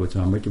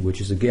Brhad-Bhagavatamrta,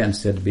 which is again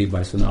said to be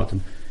by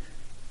Sanatana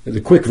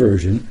the quick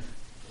version,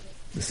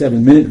 the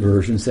 7-minute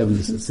version, instead of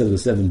the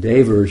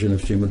 7-day version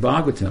of Srimad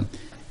Bhagavatam.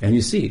 And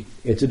you see,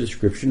 it's a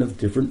description of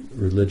different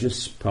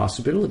religious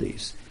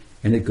possibilities.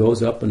 And it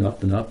goes up and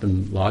up and up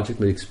and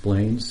logically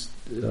explains,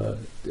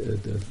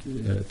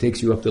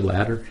 takes you up the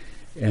ladder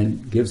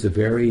and gives a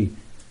very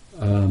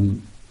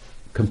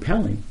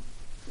compelling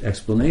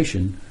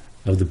explanation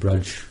of the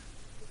Braj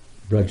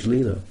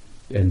Leela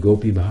and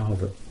Gopi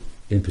Bhava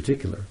in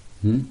particular.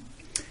 And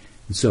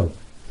so,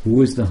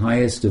 who is the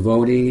highest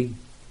devotee?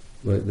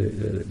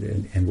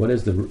 And what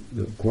is the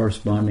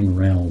corresponding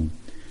realm?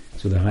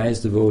 So the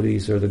highest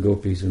devotees are the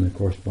gopis, and the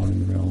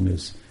corresponding realm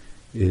is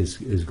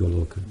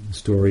Goloka. The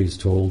story is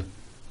told,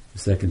 the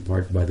second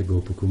part, by the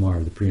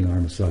Gopakumar, the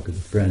Priyanarmasaka, the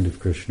friend of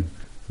Krishna,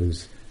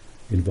 who's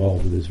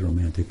involved with his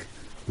romantic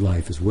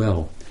life as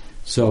well.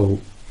 So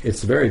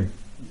it's very...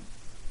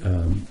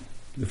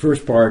 the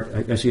first part,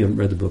 I guess you haven't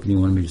read the book and you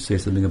wanted me to say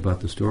something about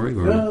the story?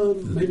 Or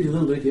maybe a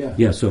little bit, yeah.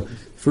 Yeah, so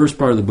first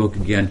part of the book,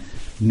 again,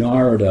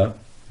 Narada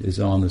is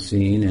on the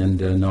scene, and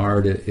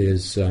Narada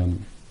is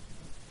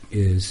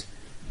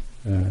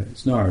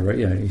it's Narada, right?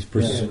 Yeah, he's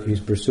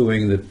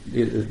pursuing the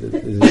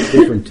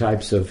different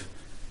types of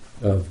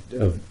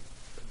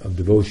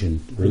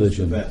devotion,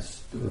 religion.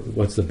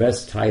 What's the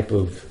best type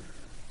of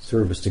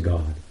service to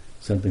God?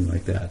 Something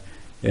like that.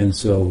 And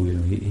so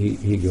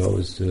he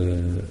goes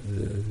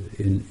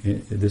in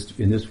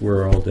this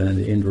world and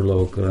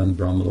Indraloka and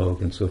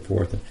Brahmaloka and so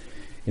forth.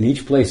 And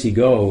each place he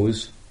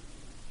goes,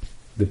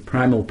 the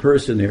primal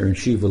person there in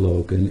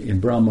Shivaloka and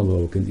in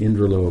Brahmaloka and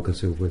Indraloka and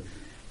so forth,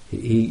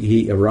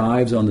 he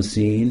arrives on the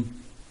scene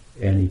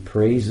and he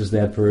praises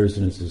that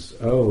person and says,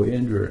 "Oh,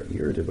 Indra,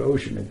 your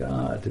devotion to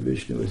God, to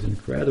Vishnu is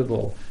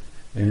incredible."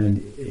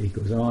 And he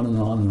goes on and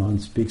on and on,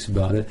 speaks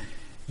about it.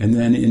 And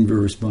then Indra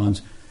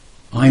responds,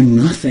 "I'm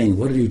nothing.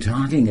 What are you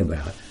talking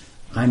about?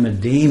 I'm a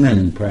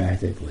demon,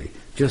 practically.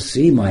 Just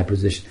see my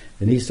position."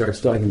 And he starts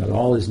talking about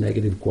all his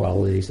negative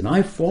qualities. And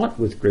I fought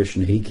with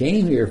Krishna. He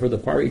came here for the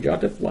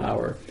Parijata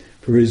flower,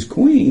 for his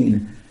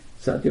queen,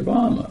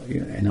 Satyabhama.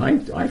 And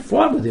I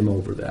fought with him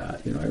over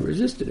that. I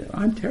resisted it.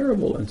 I'm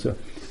terrible. And so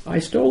I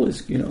stole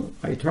his,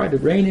 I tried to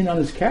rein in on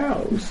his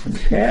cows and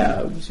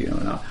calves.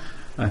 And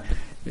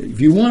if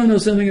you want to know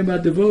something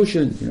about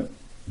devotion,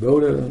 go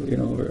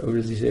to, or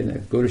does he say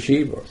that? Go to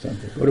Shiva or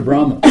something. Go to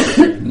Brahma.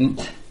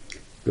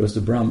 Goes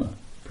to Brahma.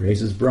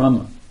 Praises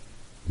Brahma.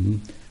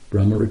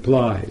 Brahma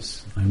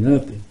replies, "I'm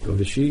nothing. Go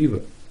to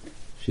Shiva."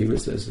 Shiva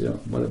says,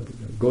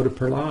 go to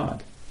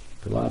Prahlad.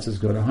 Prahlad says,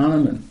 "Go to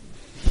Hanuman."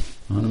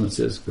 Hanuman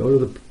says, go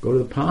to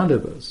the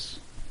Pandavas.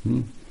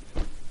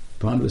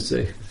 Pandavas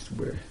say,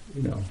 where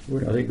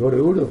they go to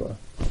Uddhava.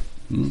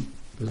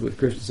 That's what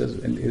Krishna says.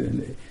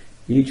 And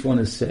each one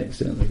is saying,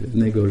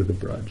 and they go to the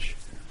Braj,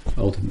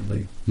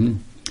 ultimately.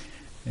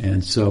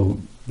 And so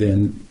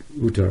then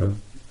Uttara,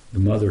 the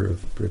mother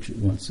of Parikshit,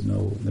 wants to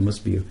know, there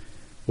must be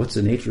what's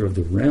the nature of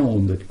the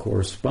realm that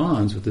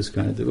corresponds with this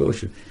kind of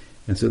devotion.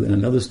 And so then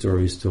another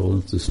story is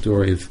told. It's the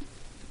story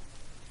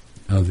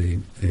of a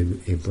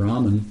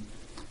Brahmin,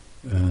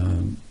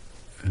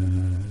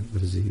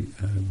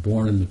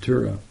 born in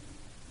Mathura,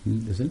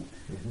 isn't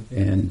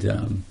it?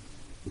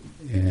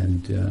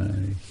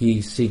 And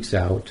he seeks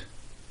out,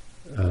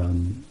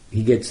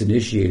 he gets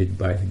initiated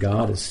by the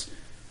goddess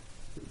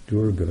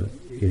Durga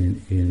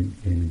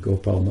in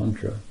Gopal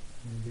mantra,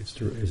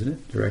 isn't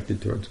it?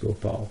 Directed towards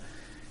Gopal.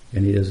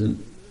 And he doesn't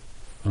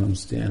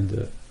understand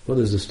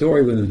there's a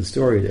story within the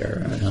story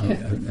there.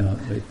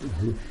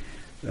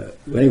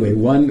 Anyway,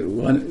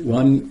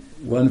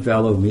 one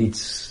fellow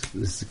meets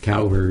this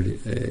cowherd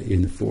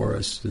in the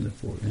forest, and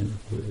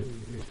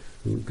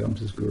who becomes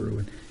his guru,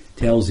 and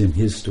tells him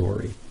his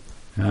story,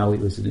 how he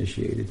was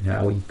initiated,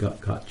 how he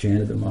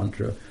chanted the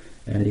mantra,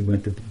 and he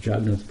went to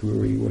Jagannath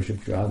Puri, he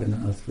worshipped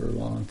Jagannath for a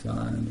long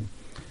time,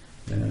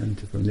 and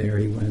from there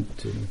he went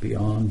to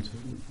beyond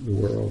the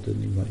world,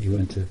 and he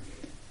went to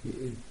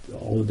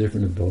all the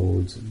different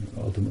abodes, and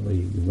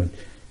ultimately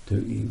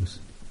he was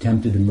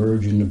attempted to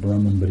merge into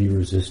Brahman, but he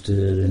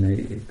resisted, and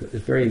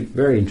it's very,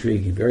 very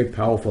intriguing, very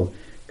powerful,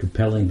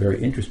 compelling, very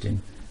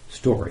interesting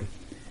story.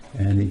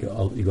 And he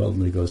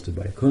ultimately goes to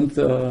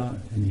Vaikuntha,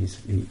 and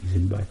he's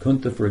in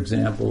Vaikuntha, for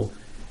example,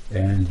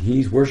 and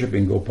he's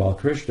worshiping Gopal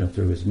Krishna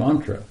through his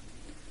mantra,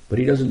 but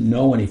he doesn't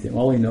know anything.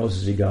 All he knows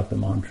is he got the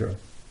mantra.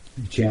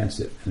 He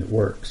chants it, and it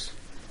works.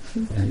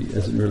 And he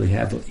doesn't really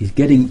have... He's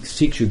getting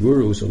Siksha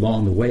gurus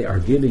along the way are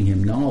giving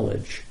him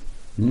knowledge.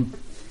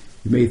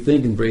 You may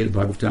think in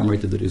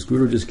Brhad-Bhagavatamrta that his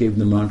guru just gave him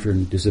the mantra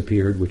and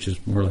disappeared, which is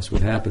more or less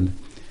what happened.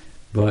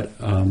 But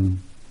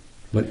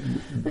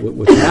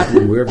what's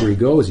happening wherever he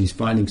goes, he's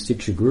finding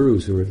Siksha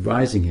gurus who are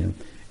advising him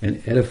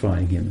and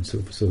edifying him. And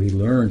so he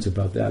learns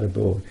about that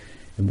abode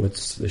and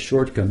what's the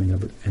shortcoming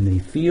of it. And then he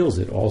feels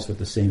it also at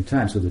the same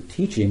time. So the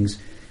teachings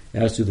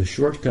as to the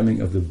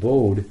shortcoming of the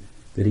abode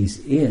that he's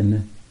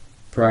in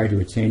prior to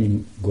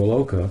attaining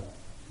Goloka,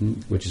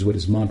 which is what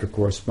his mantra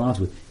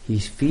corresponds with, he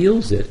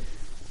feels it,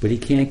 but he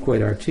can't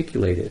quite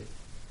articulate it.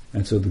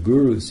 And so the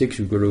guru, the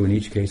Siksha guru in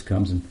each case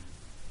comes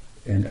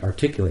and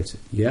articulates it.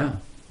 Yeah,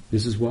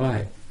 this is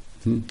why.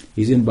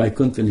 He's in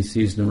Vaikuntha and he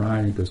sees Narayan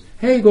and he goes,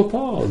 "Hey,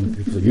 Gopal!" And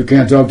people say, "You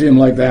can't talk to him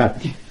like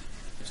that.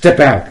 Step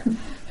back.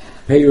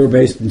 Pay your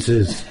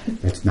obeisances.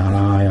 That's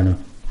Narayana."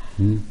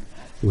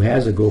 Who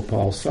has a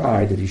Gopal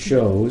side that he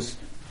shows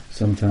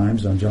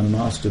sometimes on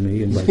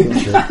Janmashtami in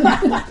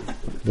Vaikuntha.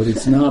 But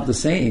it's not the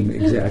same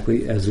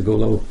exactly as the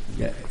Golo,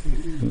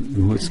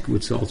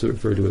 what's also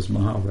referred to as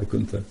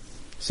Mahavaikuntha.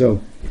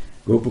 So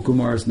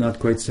Gopakumar is not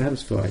quite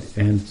satisfied,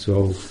 and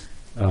so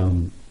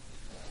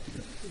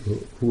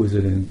who is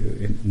it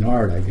in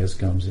Nard, I guess,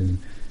 comes in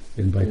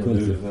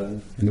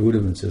Vaikuntha, and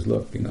Uddhava and says,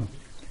 "Look,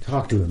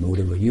 talk to him,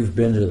 Uddhava. You've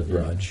been to the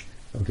Braj,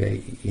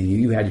 okay?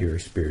 You had your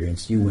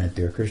experience. You went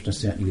there. Krishna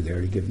sent you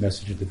there to give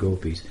message to the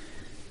gopis,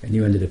 and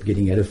you ended up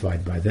getting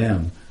edified by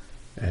them.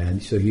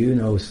 And so you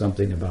know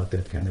something about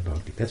that kind of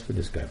bhakti. That's where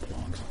this guy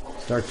belongs.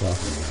 Start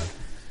talking about it."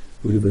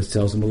 Uddhava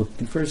tells him, "Well, look,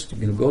 first,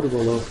 go to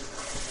Golok,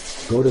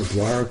 go to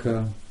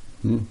Dwarka."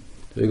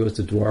 So he goes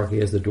to Dwarka, he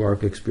has the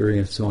Dwarka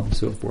experience, so on and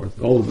so forth.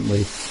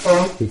 Ultimately,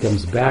 he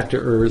comes back to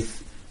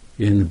earth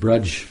in the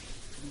Braj,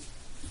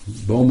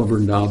 Boma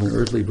Vrindavan,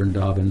 earthly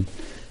Vrindavan,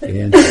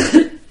 and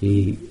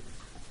he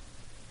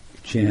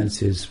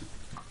chants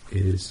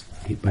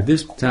by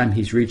this time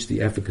he's reached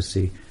the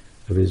efficacy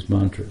of his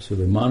mantra. So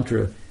the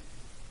mantra,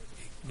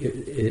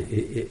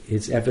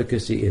 its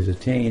efficacy is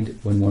attained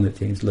when one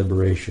attains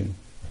liberation,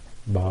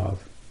 bhav.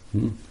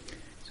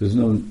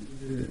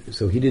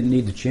 So he didn't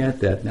need to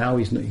chant that. Now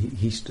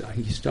he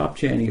stopped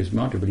chanting his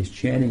mantra, but he's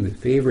chanting the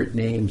favorite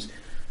names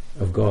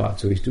of God.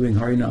 So he's doing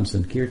Harinam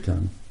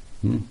Sankirtan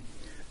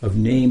of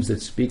names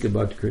that speak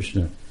about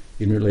Krishna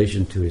in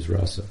relation to his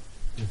rasa,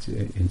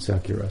 in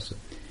Sakya rasa.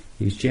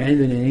 He's chanting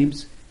the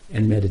names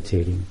and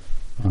meditating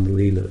on the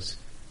Leelas.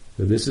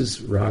 So this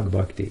is Rag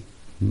Bhakti.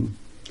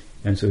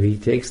 And so he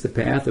takes the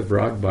path of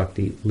Rag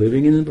Bhakti,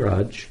 living in the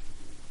Braj,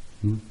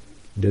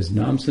 does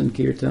Nam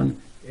Sankirtan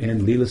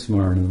and Leela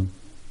Smaranam,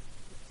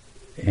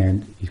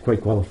 and he's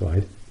quite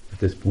qualified at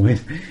this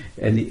point,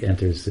 and he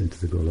enters into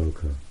the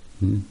Goloka.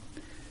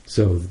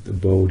 So the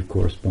abode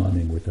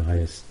corresponding with the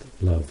highest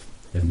love,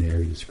 and there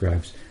he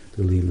describes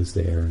the Leelas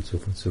there and so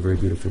forth. It's a very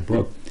beautiful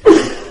book.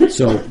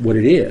 So what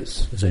it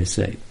is, as I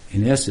say,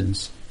 in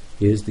essence,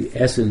 is the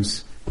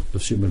essence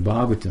of Srimad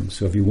Bhagavatam.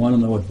 So if you want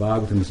to know what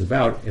Bhagavatam is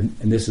about, and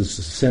this is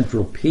the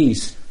central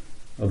piece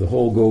of the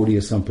whole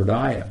Gaudiya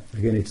Sampradaya.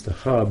 Again, it's the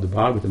hub, the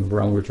Bhagavatam,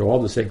 around which all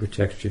the sacred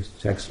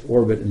texts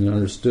orbit and are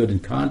understood in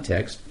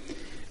context.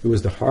 It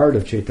was the heart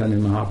of Chaitanya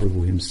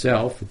Mahaprabhu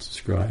himself. It's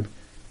described,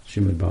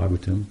 Srimad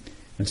Bhagavatam.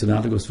 And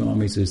Sanatana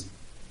Goswami says,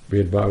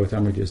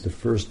 Brhad-Bhagavatamrta is the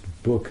first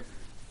book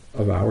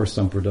of our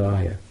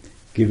Sampradaya,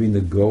 giving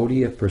the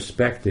Gaudiya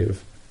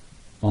perspective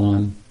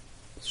on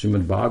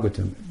Srimad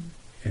Bhagavatam.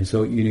 And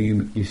so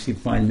you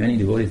find many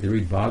devotees that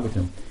read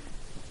Bhagavatam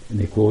and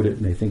they quote it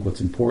and they think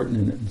what's important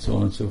in it and so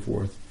on and so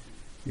forth.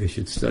 You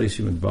should study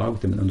Srimad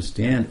Bhagavatam and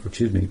understand,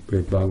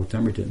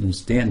 Brhad-Bhagavatamrta, and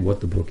understand what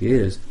the book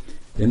is.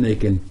 Then they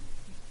can,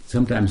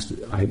 sometimes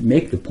I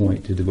make the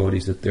point to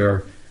devotees that there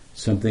are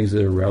some things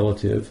that are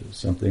relative,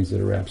 some things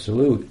that are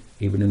absolute,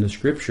 even in the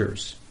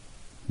scriptures.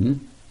 They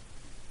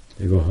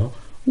go,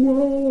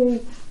 whoa,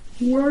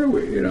 where do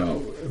we,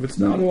 if it's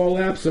not all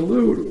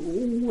absolute,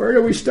 where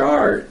do we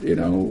start?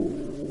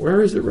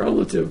 Where is it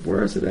relative?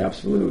 Where is it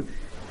absolute?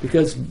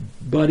 Because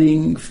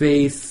budding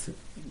faith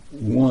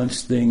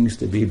wants things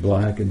to be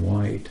black and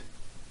white.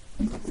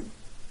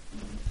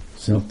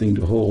 Something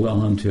to hold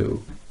on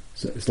to.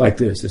 So it's like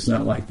this, it's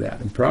not like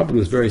that. And Prabhupada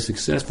was very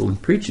successful in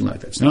preaching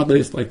like that. It's not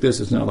like this,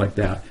 it's not like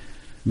that.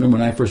 Remember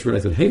when I first read it,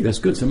 I thought, hey, that's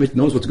good, somebody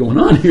knows what's going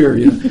on here.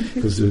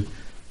 Because the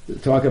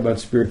talk about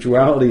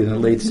spirituality in the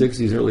late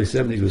 60s, early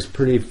 70s was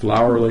pretty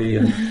flowery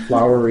and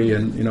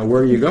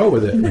where do you go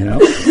with it,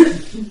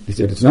 He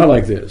said, it's not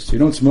like this. You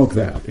don't smoke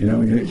that,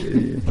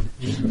 and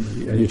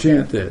you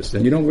chant this,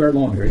 and you don't wear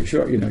long hair.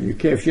 You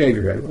can't shave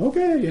your head.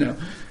 Okay,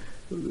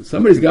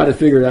 somebody's got to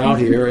figure it out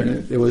here,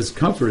 and it was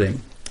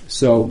comforting.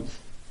 So,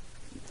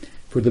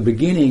 for the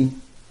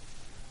beginning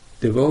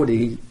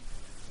devotee,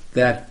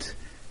 that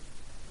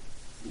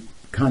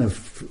kind of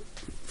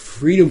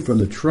freedom from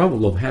the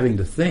trouble of having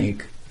to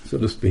think, so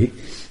to speak,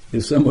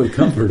 is somewhat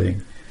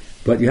comforting.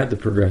 But you have to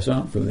progress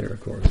on from there,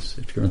 of course.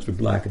 It turns from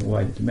black and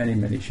white into many,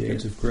 many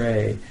shades of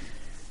gray.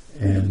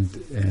 And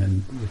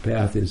the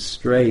path is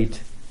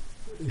straight,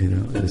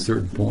 at a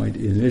certain point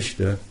in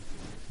Ishta,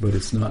 but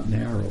it's not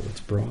narrow,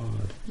 it's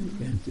broad.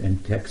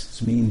 And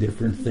texts mean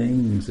different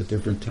things at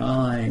different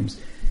times,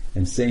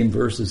 and same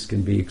verses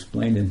can be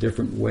explained in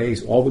different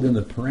ways, all within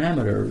the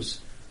parameters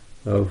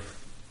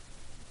of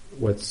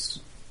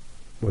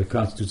what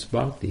constitutes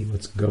bhakti,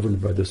 what's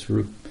governed by the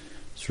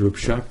Swarup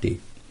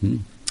Shakti.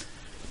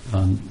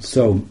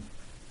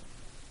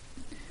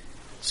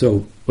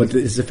 But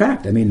it's a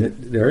fact. I mean,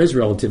 there is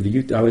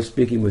relativity. I was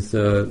speaking with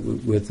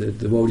the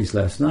devotees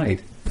last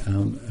night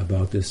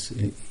about this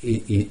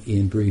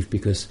in brief,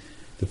 because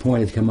the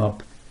point had come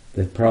up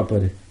that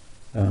Prabhupada,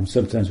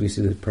 sometimes we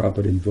see that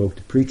Prabhupada invoked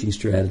a preaching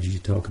strategy to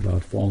talk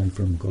about falling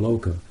from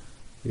Goloka.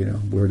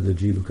 Where did the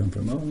jiva come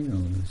from?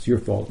 Oh, it's your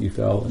fault, you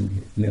fell.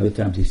 And the other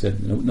times he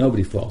said,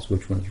 nobody falls,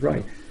 which one is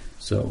right?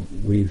 So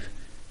we've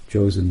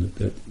chosen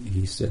that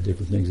he said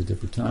different things at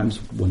different times.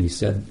 When he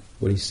said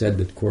what he said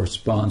that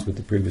corresponds with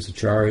the previous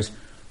acharyas,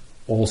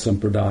 all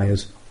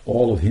sampradayas,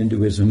 all of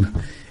Hinduism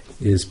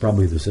is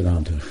probably the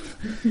Siddhanta.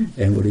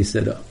 And what he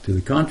said to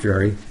the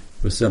contrary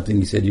was something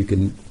he said you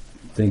can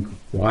think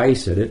why he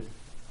said it,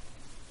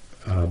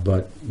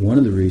 but one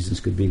of the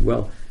reasons could be,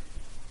 well,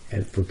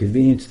 for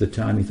convenience at the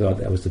time he thought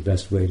that was the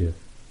best way to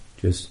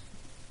just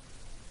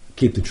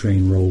keep the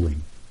train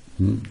rolling.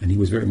 And he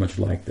was very much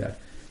like that.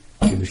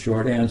 Give a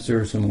short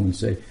answer, someone would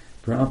say,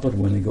 Prabhupada,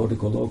 when they go to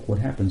Golok, what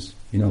happens?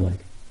 Like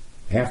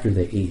after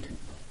they eat.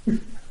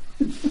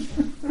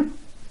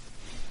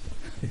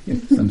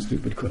 Some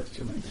stupid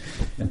question.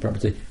 And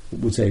Prabhupada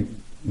would say,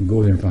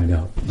 go there and find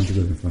out. Why don't you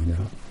go there and find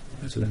out?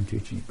 That's what I'm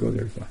teaching you. Go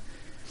there and find out.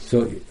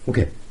 So,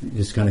 okay,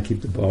 just kind of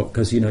keep the ball,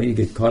 because you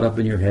get caught up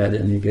in your head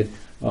and you get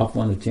off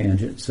on a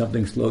tangent.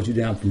 Something slows you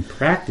down from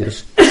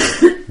practice,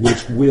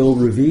 which will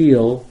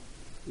reveal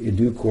in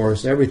due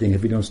course everything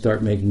if you don't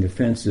start making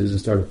offenses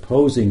and start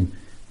opposing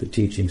the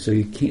teaching. So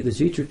the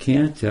teacher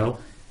can't tell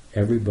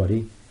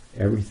everybody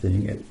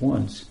everything at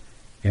once,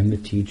 and the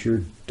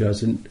teacher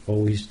doesn't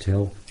always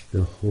tell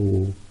the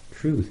whole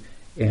truth.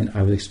 And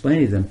I was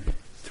explaining to them,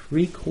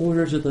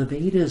 3/4 of the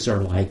Vedas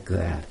are like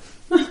that.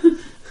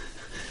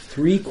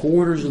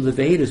 3/4 of the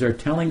Vedas are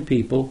telling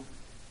people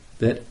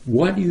that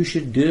what you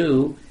should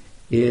do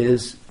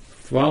is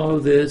follow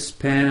this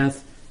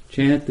path,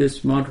 chant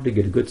this mantra to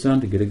get a good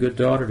son, to get a good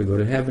daughter, to go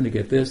to heaven, to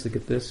get this, to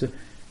get this.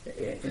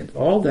 And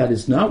all that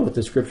is not what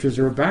the scriptures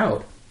are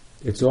about.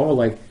 It's all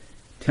like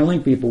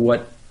telling people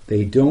what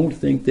they don't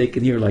think they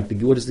can hear. Like,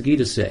 what does the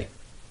Gita say?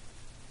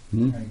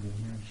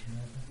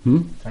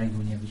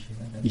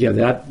 Yeah,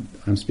 that,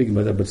 I'm speaking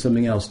about that, but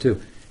something else too.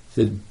 It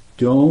said,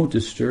 don't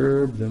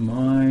disturb the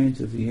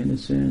minds of the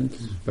innocent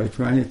by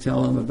trying to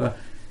tell them about...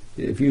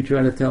 If you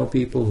try to tell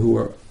people who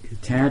are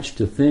attached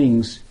to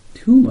things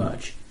too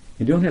much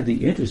and don't have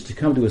the interest to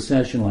come to a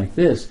session like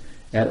this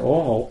at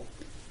all,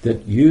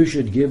 that you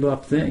should give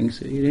up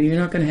things, you're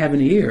not going to have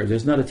any ears.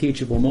 There's not a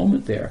teachable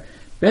moment there.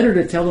 Better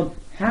to tell them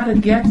how to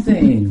get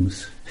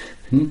things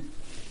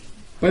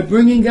by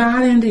bringing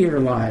God into your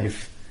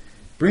life.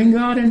 Bring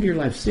God into your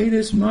life. Say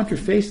this mantra.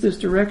 Face this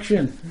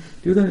direction.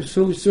 Do the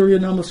Surya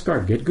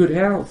Namaskar. Get good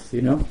health,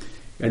 And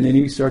then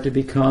you start to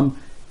become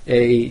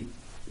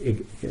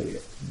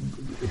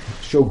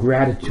show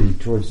gratitude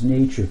towards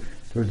nature,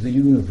 towards the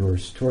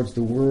universe, towards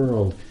the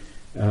world,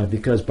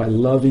 because by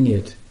loving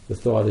it, the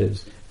thought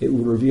is, it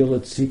will reveal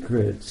its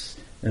secrets,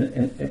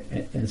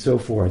 and so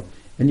forth.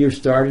 And you're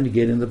starting to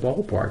get in the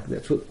ballpark.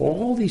 That's what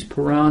all these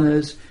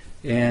Puranas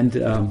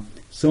and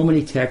so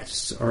many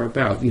texts are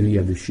about. You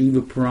have the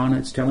Shiva Purana,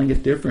 it's telling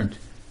it different.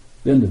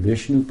 Then the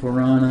Vishnu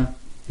Purana,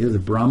 the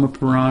Brahma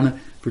Purana,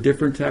 for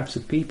different types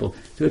of people.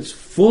 So it's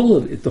full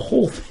of it. The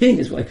whole thing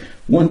is like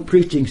one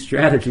preaching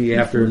strategy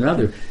after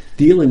another,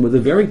 dealing with a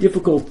very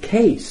difficult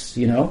case,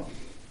 You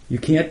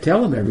can't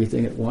tell them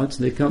everything at once.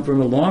 They come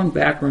from a long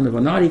background of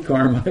anadi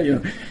karma,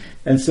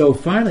 And so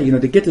finally,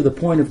 to get to the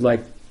point of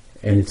and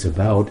it's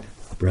about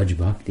Braj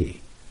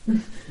Bhakti.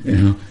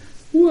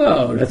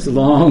 Whoa, that's a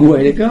long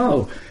way to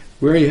go.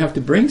 Where you have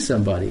to bring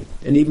somebody.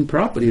 And even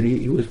Prabhupada,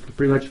 he was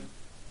pretty much,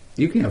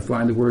 you can't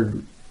find the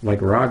word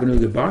like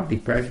Raganuga Bhakti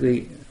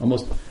practically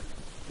almost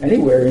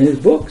anywhere in his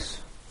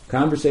books,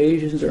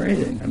 conversations or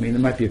anything. I mean,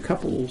 there might be a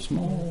couple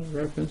small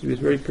references. He was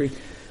very pretty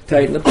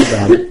tight-lipped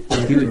about it.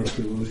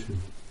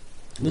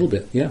 A little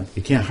bit, yeah.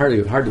 You can't hard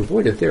to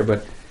avoid it there,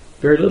 but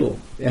very little.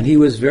 And he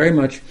was very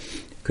much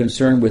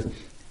concerned with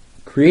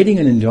creating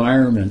an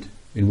environment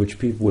in which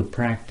people would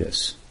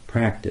practice,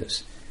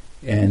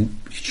 and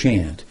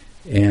chant.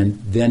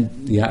 And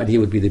then the idea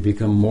would be to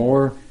become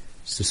more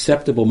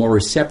susceptible, more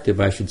receptive,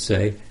 I should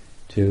say,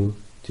 to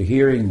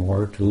hearing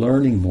more, to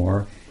learning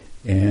more.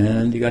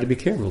 And you got to be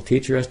careful. The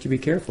teacher has to be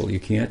careful. You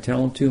can't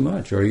tell them too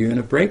much, or you're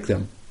going to break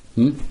them.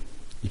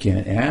 You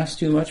can't ask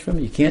too much from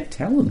them. You can't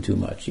tell them too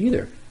much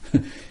either.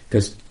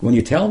 Because when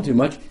you tell them too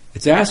much,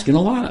 it's asking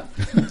a lot.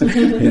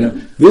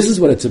 This is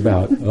what it's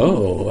about.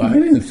 Oh, I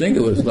didn't think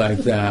it was like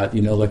that.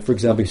 Like, for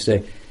example, you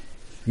say,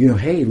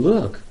 hey,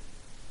 look,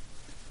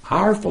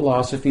 our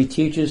philosophy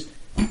teaches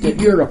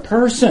that you're a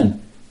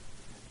person.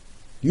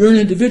 You're an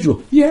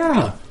individual.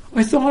 Yeah,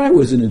 I thought I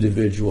was an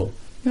individual.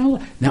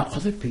 Now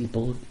other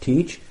people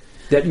teach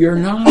that you're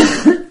not.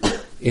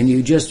 And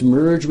you just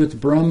merge with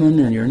Brahman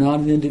and you're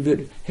not an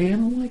individual. Hey, I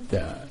don't like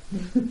that.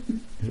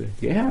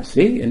 Yeah,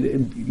 see?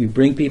 And you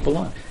bring people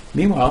on.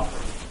 Meanwhile,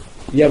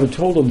 you haven't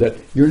told them that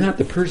you're not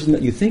the person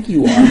that you think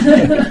you are.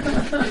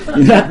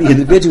 You're not the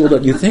individual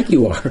that you think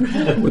you are,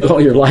 with all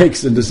your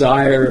likes and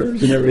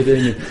desires and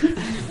everything.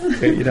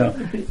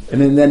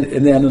 And then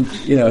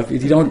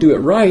if you don't do it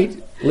right,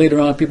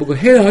 later on people go,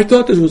 hey, I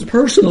thought this was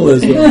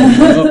personalism.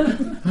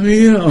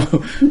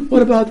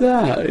 What about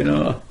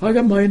that? I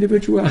got my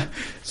individuality.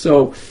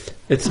 So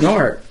it's an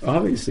art,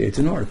 obviously. It's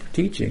an art,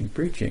 teaching,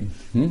 preaching.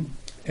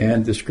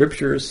 And the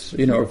scriptures,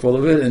 are full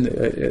of it, and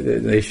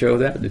they show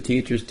that. The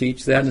teachers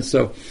teach that. And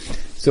so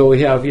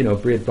we have,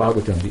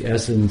 Brhad-Bhagavatam, the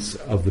essence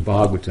of the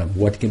Bhagavatam.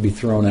 What can be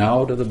thrown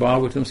out of the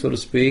Bhagavatam, so to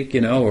speak,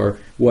 or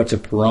what's a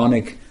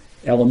Puranic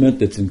element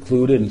that's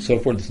included and so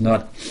forth. It's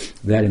not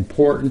that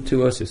important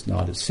to us. It's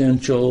not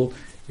essential.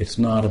 It's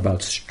not about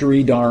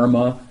Stri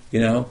Dharma,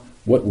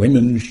 what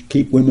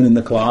keep women in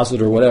the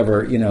closet or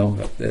whatever,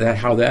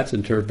 how that's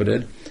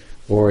interpreted.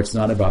 Or it's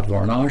not about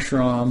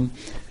Varnashram.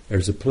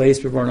 There's a place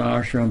for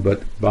Varnashram,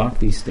 but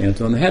Bhakti stands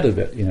on the head of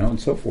it, and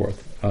so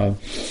forth.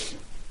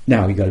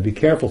 Now, you got to be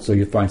careful, so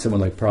you find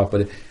someone like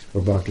Prabhupada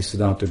or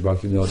Bhaktisiddhanta or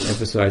Bhaktivinoda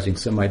emphasizing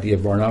some idea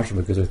of Varnashram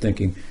because they're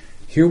thinking,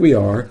 here we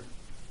are,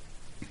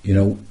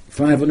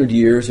 500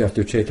 years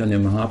after Chaitanya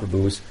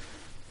Mahaprabhu's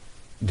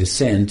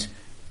descent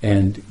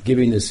and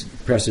giving this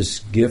precious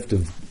gift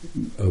of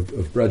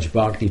Braj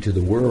Bhakti to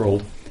the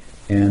world,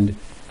 and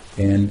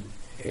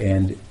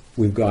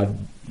we've got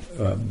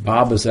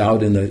Babas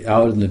out in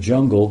the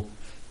jungle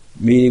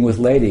meeting with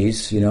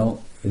ladies, in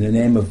the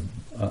name of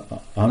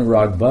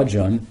Anurag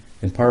Bhajan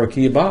and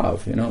Parakiya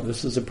Bhav.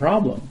 This is a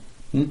problem.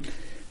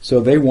 So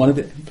they wanted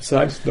to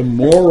emphasize the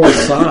moral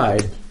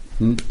side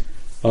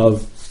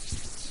of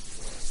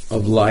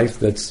life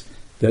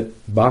that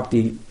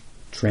bhakti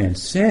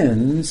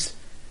transcends,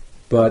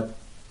 but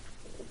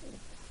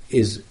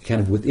is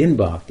kind of within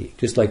bhakti.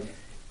 Just like,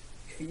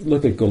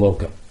 look at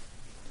Goloka.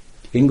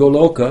 In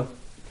Goloka,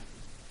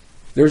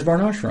 there's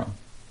Varnashram.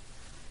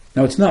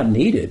 Now, it's not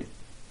needed.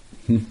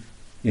 You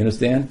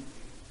understand?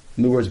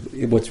 In other words,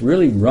 what's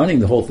really running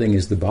the whole thing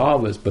is the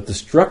bhavas, but the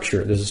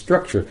structure, there's a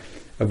structure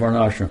of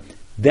Varnashram.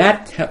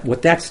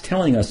 What that's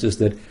telling us is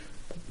that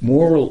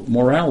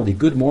morality,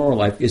 good moral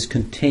life, is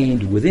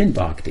contained within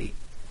bhakti.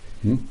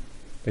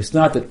 It's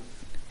not that,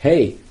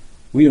 hey,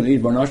 we don't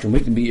need Varnashram, we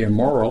can be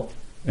immoral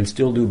and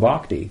still do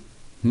bhakti.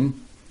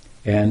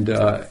 And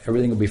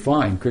everything will be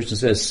fine. Krishna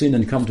says, sin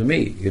and come to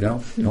me,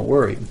 don't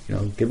worry,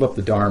 give up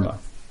the dharma.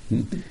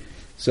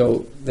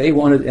 So they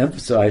wanted to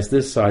emphasize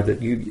this side, that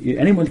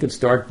anyone can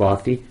start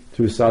bhakti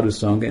through sadhu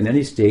sangha in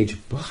any stage,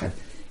 but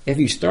if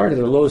you start at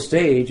a low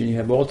stage and you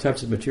have all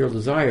types of material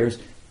desires,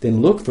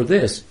 then look for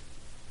this,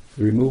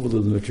 the removal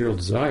of the material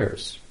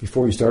desires,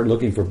 before you start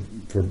looking for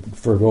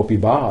gopi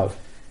bhav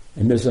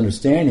and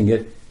misunderstanding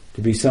it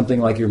to be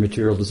something like your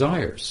material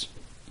desires.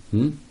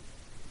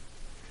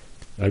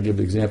 I give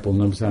the example a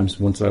number of times.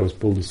 Once I was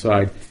pulled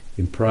aside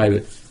in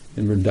private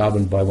in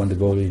Vrindavan by one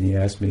devotee, and he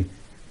asked me,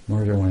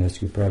 Maharaj, I want to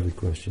ask you a private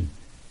question.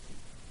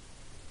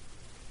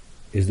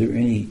 Is there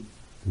any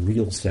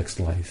real sex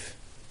life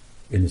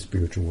in the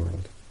spiritual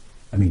world?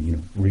 I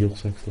mean, real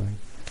sex life?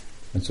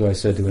 And so I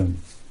said to him,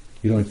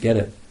 you don't get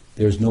it.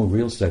 There's no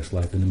real sex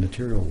life in the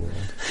material world.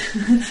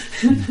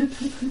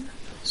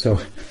 So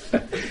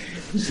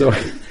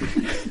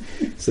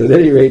at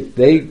any rate,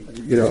 they,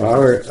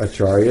 our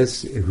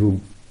acharyas who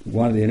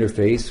wanted to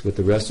interface with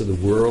the rest of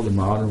the world, the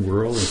modern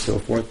world, and so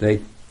forth, they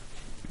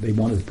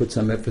wanted to put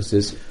some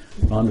emphasis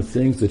on the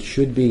things that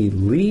should be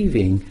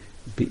leaving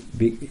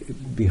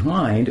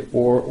behind,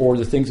 or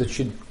the things that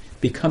should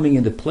be coming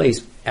into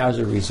place as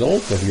a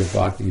result of your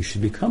bhakti. You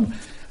should become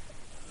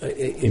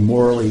a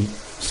morally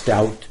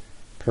stout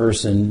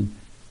person,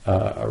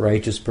 a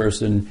righteous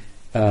person.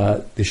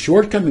 The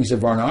shortcomings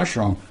of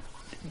Varnashram,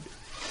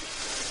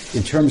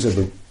 in terms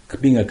of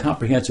being a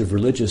comprehensive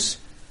religious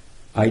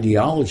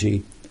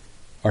ideology,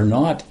 are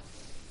not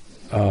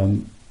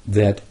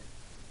that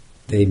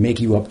they make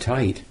you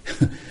uptight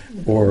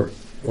or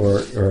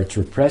it's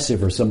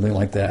repressive or something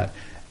like that,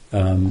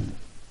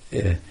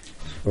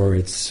 or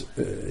it's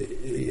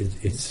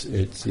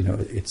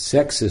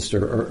sexist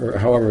or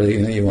however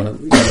you want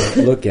to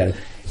look at it.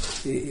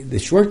 The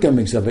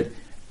shortcomings of it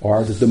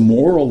are that the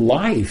moral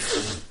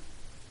life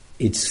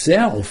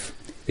itself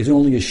is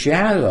only a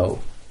shadow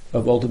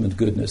of ultimate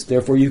goodness.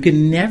 Therefore, you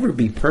can never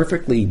be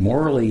perfectly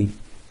morally.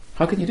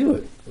 How can you do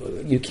it?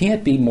 You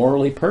can't be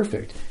morally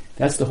perfect.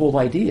 That's the whole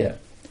idea.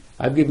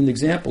 I've given the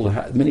example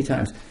many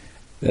times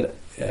that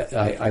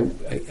I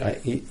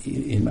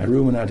in my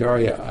room in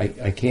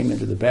Adarya, I came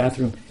into the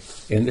bathroom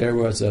and there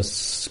was a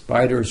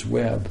spider's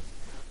web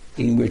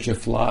in which a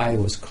fly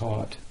was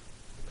caught.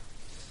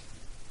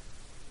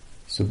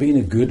 So being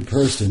a good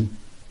person,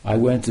 I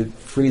went to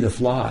free the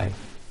fly,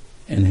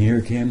 and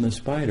here came the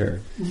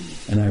spider.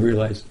 And I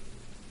realized,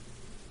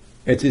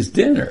 it's his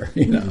dinner,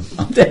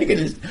 I'm taking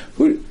his,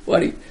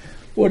 what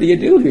do you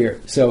do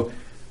here? So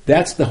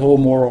that's the whole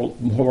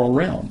moral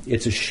realm.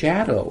 It's a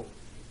shadow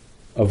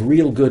of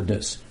real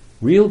goodness.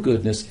 Real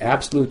goodness,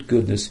 absolute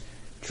goodness,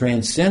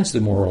 transcends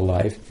the moral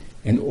life,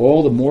 and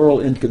all the moral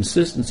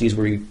inconsistencies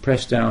where you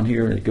press down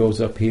here and it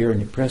goes up here,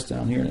 and you press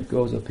down here and it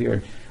goes up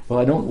here. Well,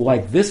 I don't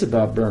like this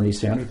about Bernie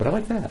Sanders, but I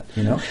like that,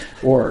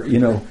 or,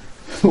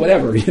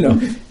 whatever,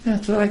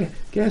 That's what I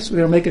guess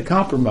we'll make a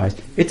compromise.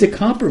 It's a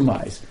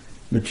compromise.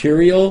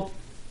 Material,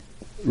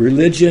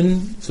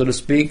 religion, so to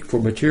speak, for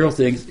material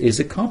things is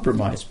a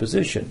compromise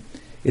position.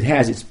 It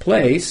has its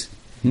place,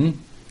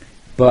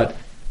 but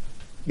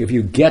if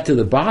you get to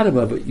the bottom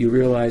of it, you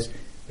realize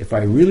if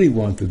I really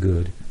want the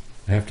good,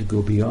 I have to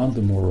go beyond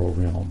the moral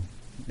realm,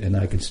 and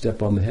I can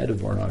step on the head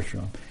of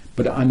Varnashram.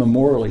 But I'm a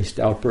morally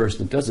stout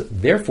person that does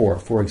it. Therefore,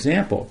 for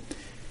example,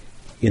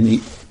 in the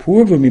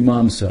Purva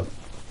Mimamsa,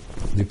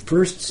 the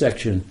first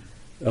section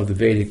of the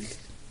Vedic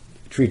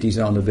treatise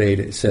on the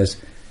Veda, it says,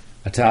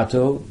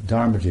 Atato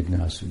Dharma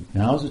Jignasu.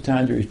 Now's the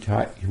time to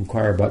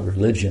inquire about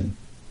religion.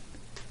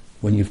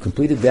 When you've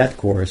completed that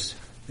course,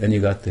 then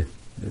you got the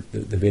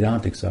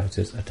Vedantic side. It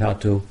says,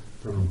 Atato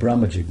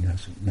Brahma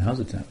Jignasu. Now's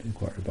the time to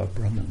inquire about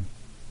Brahman.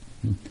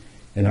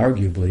 And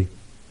arguably,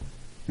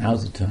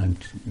 now's the time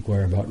to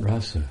inquire about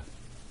rasa.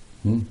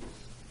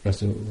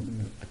 Rasa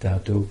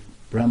Atato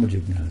Brahma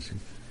Jignasu.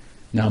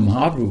 Now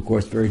Mahaprabhu, of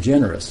course, very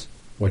generous.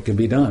 What can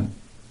be done?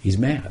 He's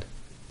mad.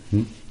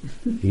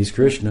 He's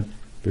Krishna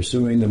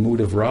pursuing the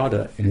mood of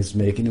Radha, and it's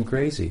making him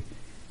crazy.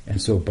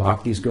 And so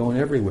bhakti's going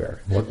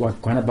everywhere.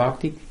 What kind of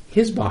bhakti?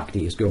 His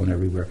bhakti is going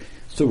everywhere.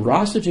 So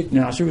Rasa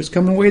Jignasu is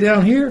coming way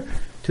down here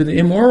to the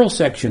immoral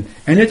section,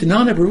 and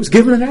Nityananda Prabhu is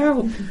giving it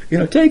out.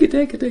 Take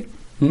it.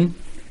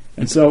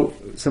 And so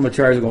some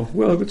acharyas go,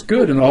 well, it's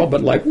good and all,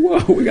 but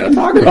whoa, we got to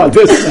talk about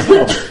this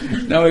now.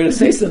 Now we're going to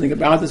say something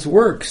about this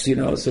works,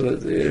 so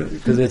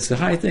because it's the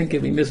high thing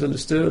can be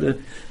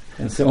misunderstood,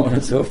 and so on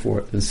and so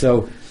forth. And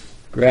so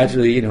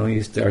gradually,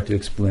 you start to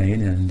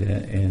explain,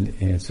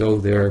 and so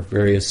there are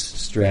various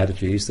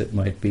strategies that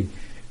might be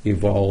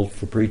evolved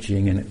for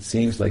preaching, and it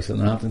seems like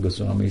Sanatana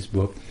Goswami's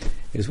book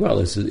as well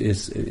is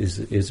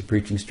a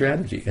preaching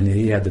strategy, and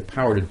he had the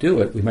power to do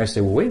it. We might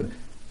say, well, wait a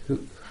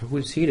minute, who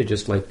is he to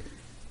just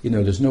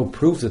there's no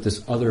proof that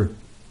this other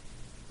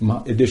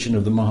edition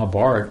of the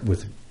Mahabharata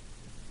with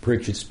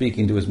Parikshit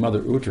speaking to his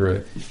mother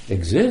Uttara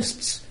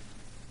exists,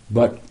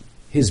 but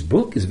his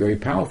book is very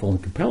powerful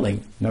and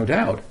compelling, no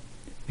doubt.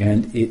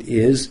 And it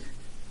is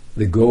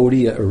the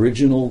Gaudiya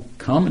original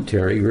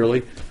commentary,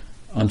 really,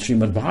 on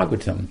Srimad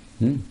Bhagavatam.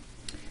 And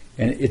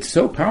it's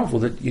so powerful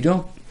that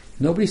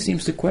nobody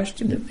seems to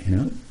question it,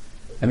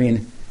 I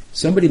mean,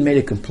 somebody made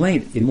a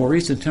complaint in more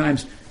recent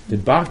times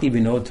that Bhakti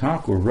Vinod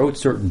Thakur wrote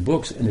certain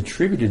books and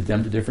attributed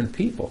them to different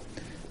people.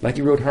 Like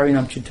he wrote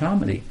Harinam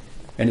Chintamani,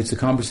 and it's a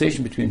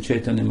conversation between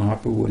Chaitanya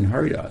Mahaprabhu and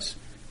Haridas.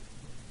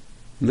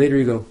 Later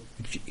you go,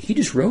 he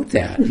just wrote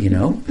that,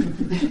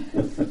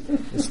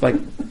 It's like,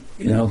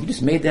 he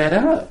just made that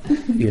up,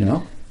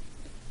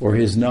 Or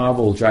his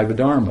novel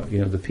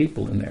Jivadharma, the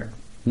people in there.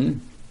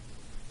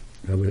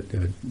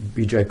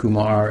 Vijay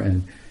Kumar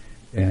and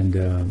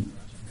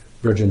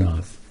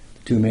Brajanath,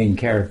 the two main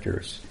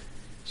characters.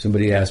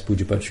 Somebody asked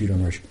Pujapat Sridhar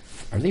Maharaj,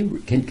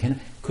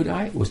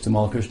 was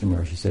Tamal Krishna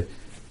Maharaj, he said,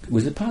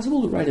 was it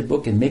possible to write a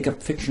book and make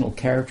up fictional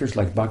characters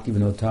like Bhakti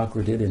Vinod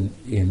Thakur did in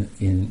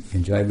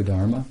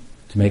Jivadharma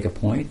to make a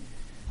point?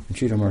 And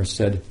Sridhar Maharaj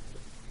said,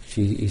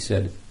 he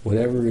said,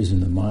 whatever is in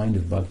the mind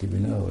of Bhakti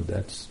Vinod,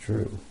 that's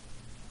true.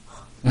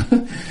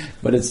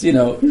 But it's,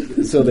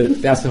 so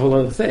that's the whole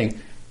other thing.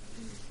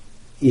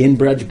 In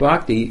Braj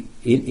Bhakti,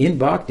 in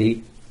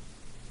Bhakti,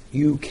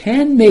 you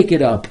can make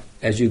it up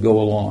as you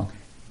go along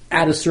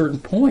at a certain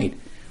point.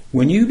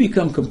 When you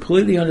become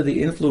completely under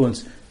the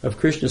influence of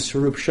Krishna's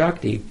Swarup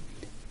Shakti,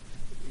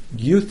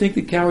 do you think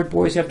the cowherd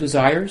boys have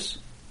desires?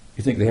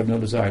 You think they have no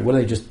desire? What are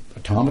they, just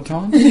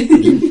automatons?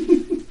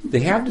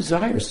 They have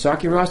desires.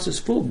 Sakya Rasa is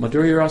full.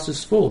 Madhurya Rasa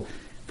is full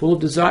of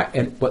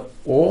desire. But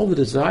all the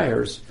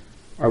desires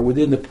are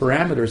within the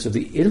parameters of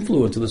the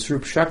influence of the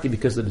Swarup Shakti,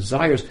 because the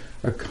desires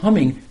are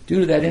coming due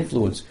to that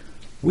influence.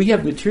 We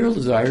have material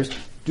desires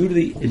due to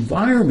the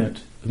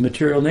environment of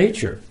material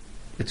nature.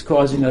 It's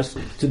causing us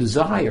to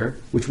desire,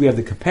 which we have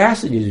the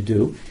capacity to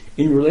do,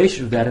 in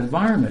relation to that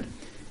environment.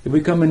 If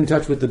we come in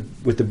touch with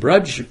the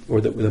Braj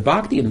or with the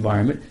Bhakti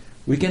environment,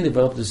 we can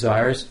develop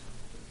desires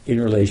in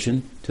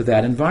relation to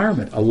that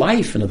environment. A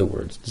life, in other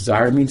words.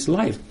 Desire means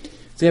life.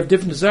 So they have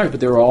different desires, but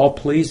they're all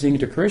pleasing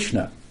to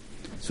Krishna.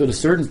 So at a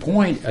certain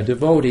point, a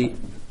devotee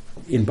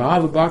in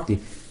Bhava Bhakti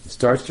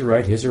starts to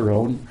write his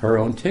or her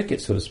own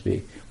ticket, so to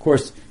speak. Of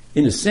course,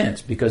 in a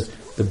sense, because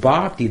the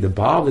bhakti, the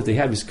bhava that they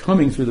have is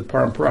coming through the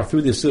parampara,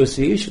 through the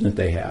association that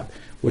they have.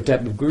 What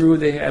type of guru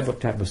they have,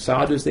 what type of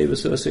sadhus they've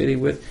associated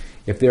with.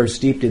 if they're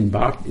steeped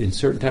in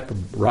certain type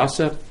of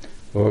rasa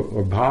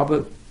or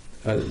bhava,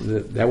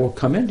 that will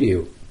come into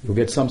you. You'll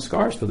get some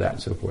scars for that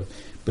and so forth.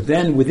 But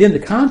then within the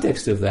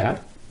context of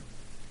that,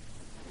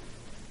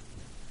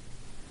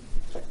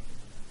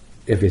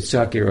 if it's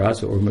Sakya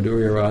Rasa or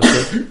Madhurya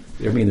Rasa,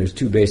 there's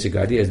two basic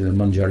ideas. In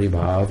the Manjari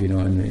Bhav,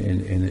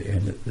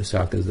 and the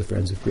Sakas, the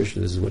friends of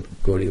Krishna, this is what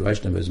Gaudiya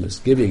Vaishnavism is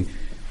giving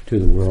to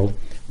the world.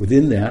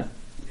 Within that,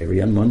 every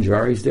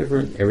Manjari is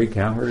different, every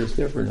cowherd is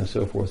different, and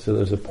so forth. So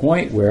there's a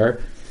point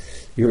where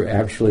you're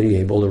actually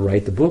able to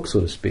write the book,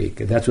 so to speak.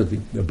 And that's what the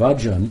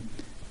bhajan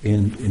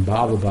in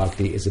Bhava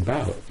Bhakti is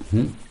about.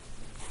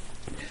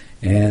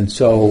 And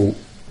so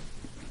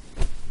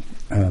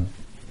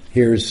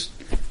here's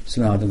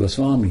Sanatana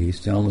Goswami,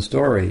 he's telling the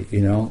story,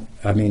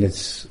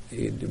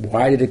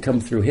 why did it come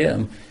through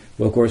him?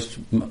 Well, of course,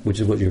 which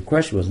is what your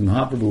question was,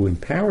 Mahaprabhu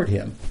empowered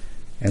him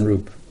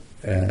and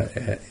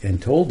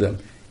told them.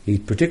 He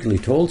particularly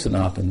told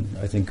Sanatana,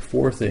 I think,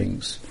 4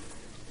 things.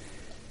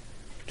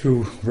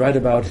 To write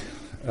about,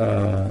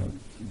 to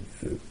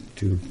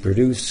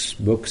produce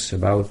books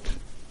about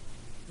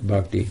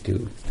bhakti,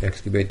 to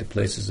excavate the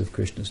places of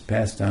Krishna's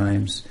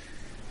pastimes,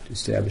 to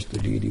establish the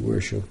deity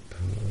worship,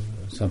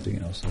 something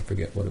else, I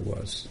forget what it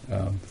was,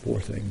 4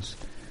 things.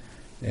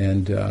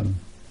 And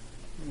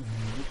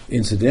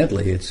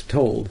incidentally, it's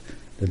told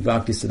that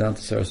Bhaktisiddhanta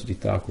Saraswati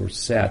Thakur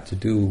sat to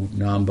do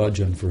Nam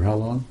Bhajan for how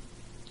long?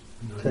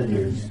 10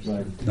 years.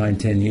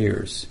 9-10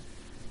 years,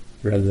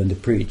 rather than to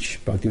preach.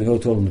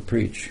 Bhaktivinoda told him to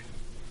preach.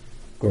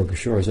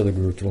 Gaura his other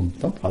guru, told him,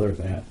 don't bother with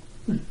that.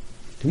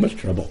 Too much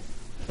trouble.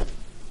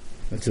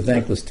 That's a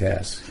thankless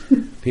task.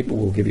 People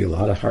will give you a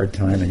lot of hard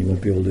time and you won't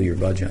be able to do your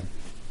bhajan.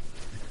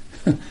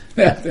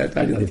 I'd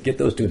like to get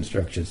those 2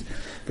 instructions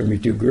from your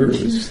 2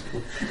 gurus.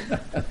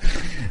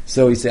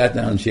 So he sat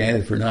down and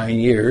chanted for 9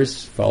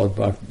 years, followed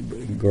by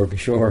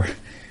Gaura,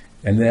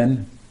 and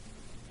then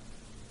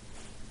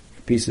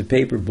a piece of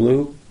paper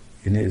blew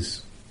in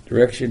his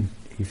direction.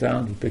 He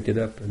picked it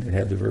up, and it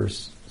had the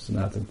verse,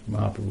 Sanatana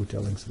Mahaprabhu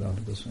telling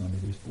Sanatana Goswami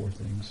these 4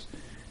 things,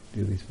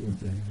 do these 4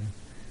 things.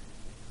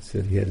 He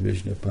said he had a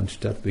vision of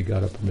Panchatattva. He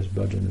got up from his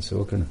bhajan and said,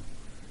 what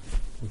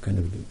kind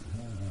of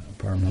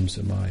Paramhamsa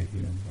am I?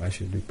 I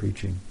should do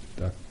preaching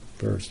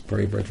first,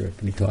 Paribrajra,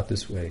 and he taught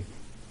this way.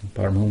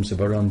 Paramhamsa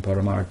Varam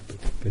Paramartha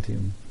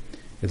Pitim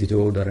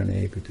Yatito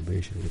Dharane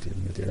Kutubesha Vitim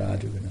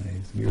Yatirajagana.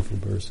 It's a beautiful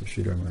verse of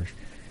Sridhar Maharaj,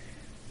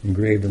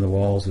 engraved on the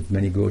walls of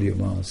many Gaudiya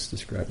Mas,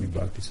 describing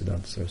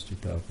Bhaktisiddhanta Saraswati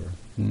Thakur.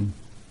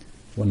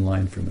 One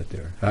line from it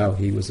there. How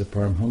he was a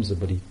Paramhamsa,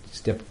 but he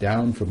stepped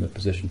down from the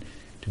position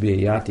to be a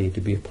Yati,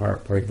 to be a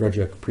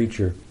Parivrajak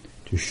preacher,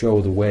 to show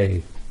the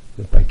way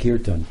by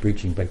Kirtan,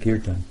 preaching by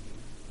Kirtan.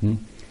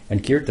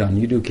 And Kirtan,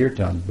 you do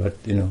Kirtan, but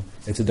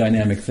it's a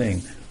dynamic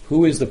thing.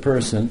 Who is the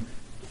person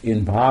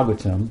in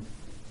Bhagavatam,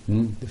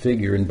 the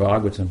figure in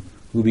Bhagavatam,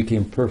 who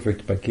became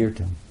perfect by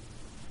Kirtan?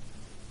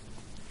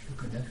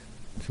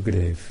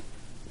 Sukadev.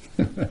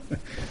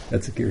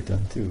 That's a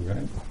Kirtan too,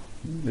 right?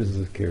 This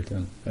is a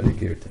Kirtan, Hari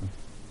Kirtan.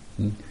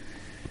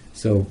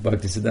 So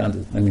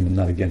Bhaktisiddhanta, I'm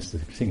not against the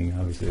singing,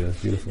 obviously,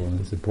 that's beautiful and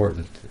it's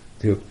important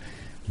too,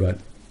 but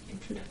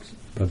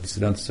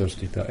Bhaktisiddhanta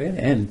Saraswati Thakur,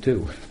 and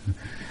too,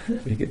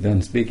 when you get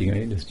done speaking,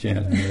 you just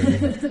chant.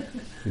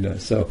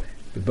 So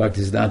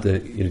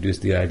Bhaktisiddhanta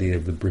introduced the idea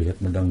of the Brihat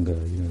Mridanga,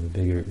 the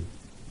bigger,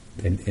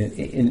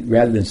 and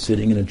rather than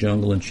sitting in a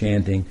jungle and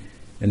chanting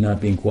and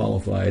not being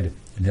qualified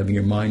and having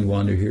your mind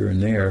wander here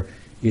and there,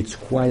 it's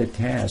quite a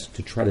task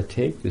to try to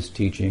take this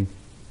teaching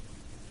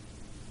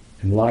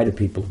and lie to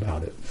people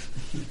about it.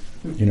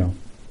 And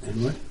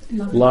what?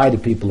 Lie to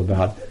people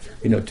about,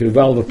 to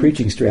develop a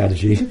preaching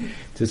strategy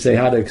to say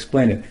how to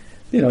explain it.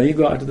 You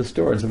go out to the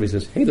store and somebody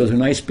says, hey, those are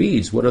nice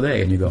beads, what are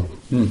they? And you go,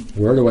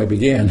 where do I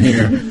begin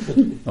here?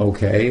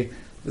 Okay,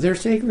 they're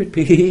sacred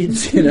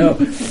beads,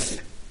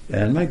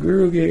 and my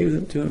guru gave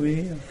them to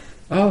me.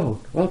 Oh,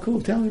 well, cool,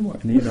 tell me more.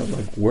 And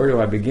where do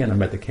I begin?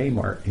 I'm at the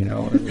Kmart,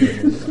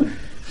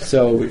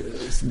 So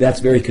that's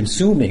very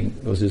consuming,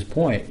 was his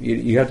point.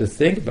 You have to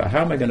think about,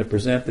 how am I going to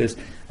present this?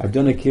 I've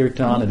done a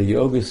kirtan at a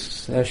yoga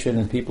session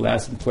and people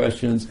ask them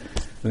questions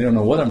and they don't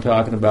know what I'm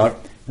talking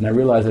about, and I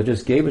realized I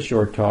just gave a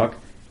short talk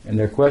and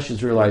their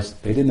questions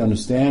realized they didn't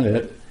understand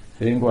it,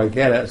 they didn't quite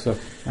get it, so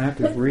I have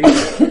to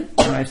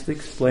nicely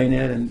explain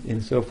it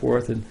and so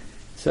forth in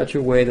such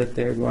a way that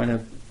they're going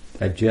to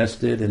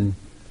digest it and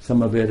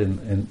some of it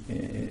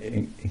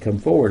and come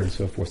forward and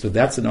so forth. So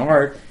that's an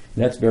art,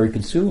 and that's very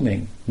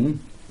consuming.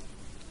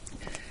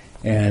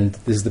 And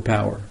this is the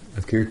power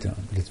of kirtan.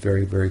 It's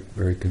very, very,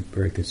 very,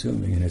 very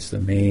consuming, and it's the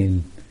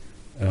main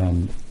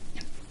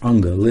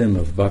anga, limb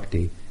of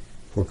bhakti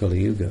for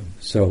Kali Yuga.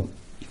 So,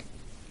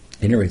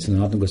 at any rate,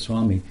 Sanatana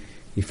Goswami,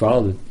 he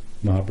followed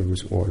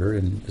Mahaprabhu's order,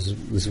 and this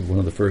is one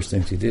of the first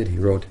things he did. He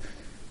wrote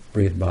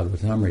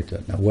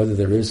Brhad-Bhagavatamrta. Now, whether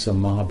there is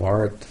some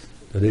Mahabharata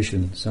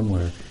edition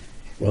somewhere,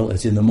 well,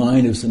 it's in the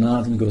mind of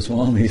Sanatana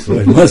Goswami, so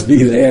it must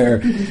be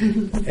there.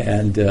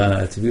 And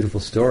it's a beautiful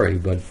story,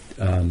 but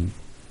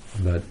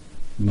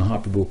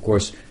Mahaprabhu, of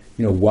course,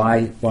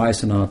 why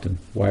Sanatana?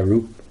 Why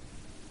Rup?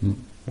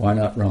 Why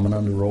not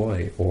Ramananda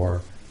Roy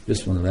or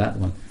this one or that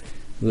one?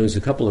 Well, there's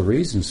a couple of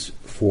reasons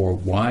for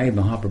why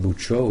Mahaprabhu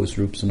chose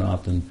Rupa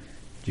Sanatan,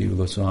 Jiva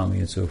Goswami,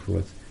 and so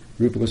forth.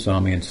 Rupa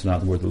Goswami and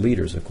Sanatan were the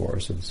leaders, of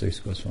course, of the 6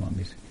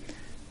 Goswamis.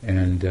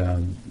 And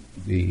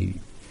the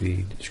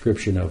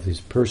description of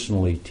his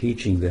personally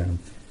teaching them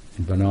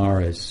in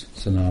Banaras,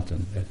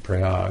 Sanatan, at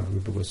Prayag,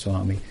 Rupa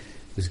Goswami,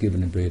 is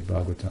given in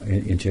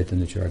Brhad-Bhagavatamrta, in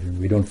Chaitanya Charitamrita.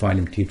 We don't find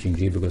him teaching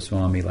Jiva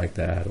Goswami like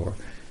that,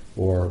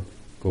 or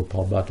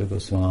Gopal Bhatta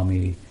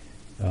Goswami,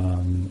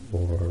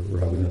 or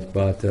Raghunath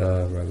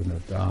Bhatta,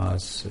 Raghunath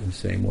Das, in the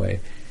same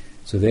way.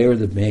 So they are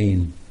the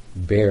main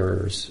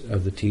bearers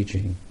of the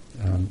teaching.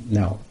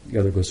 Now, the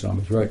other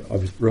Goswamis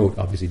wrote,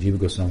 obviously Jiva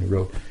Goswami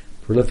wrote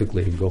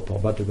prolifically, and Gopal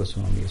Bhatta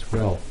Goswami as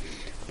well.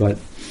 But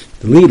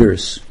the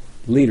leaders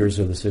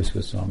of the 6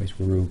 Goswamis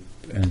were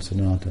Rupa and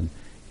Sanatan.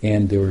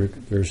 And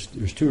there's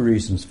 2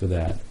 reasons for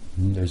that.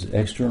 There's an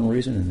external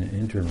reason and an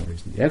internal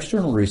reason. The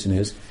external reason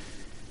is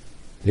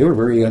they were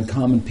very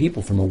uncommon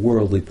people from a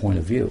worldly point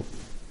of view.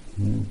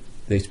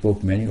 They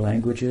spoke many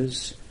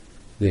languages.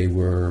 They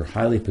were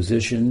highly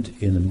positioned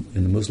in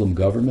the Muslim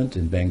government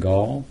in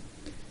Bengal.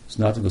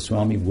 Sanatana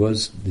Goswami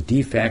was the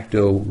de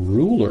facto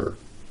ruler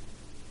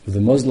of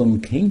the Muslim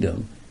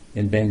kingdom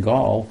in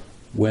Bengal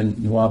when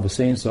Nawab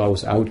Hussain Shah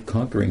was out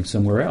conquering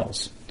somewhere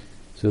else.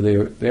 So they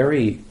were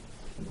very,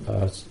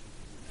 as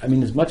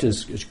much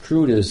as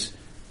crude as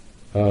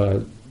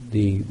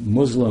the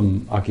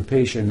Muslim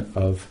occupation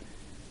of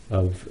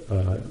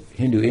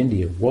Hindu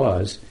India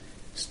was,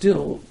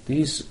 still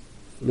these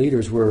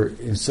leaders were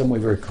in some way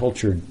very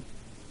cultured,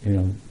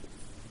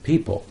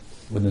 people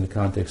within the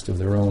context of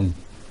their own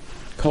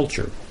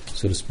culture,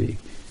 so to speak.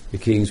 The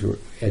kings were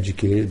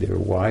educated, they were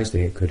wise,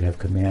 they could have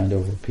command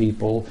over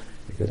people,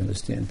 they could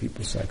understand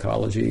people's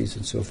psychologies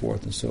and so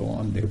forth and so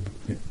on. They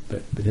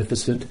were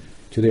beneficent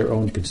to their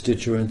own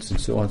constituents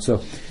and so on.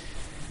 So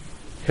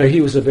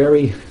he was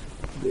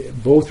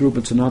both Rupa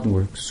and Sanatan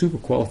were super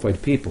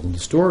qualified people. And the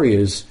story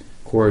is,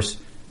 of course,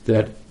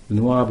 that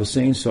Nawab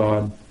Hussain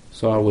Shah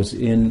was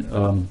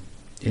in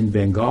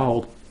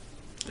Bengal,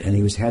 and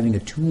he was having a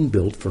tomb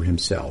built for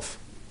himself.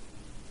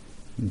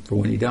 For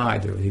when he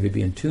died, he would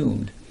be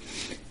entombed.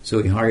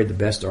 So he hired the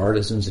best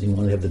artisans, and he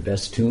wanted to have the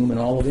best tomb in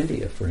all of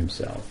India for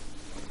himself.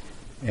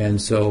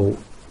 And so,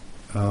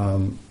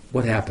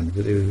 what happened?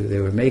 They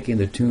were making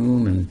the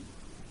tomb,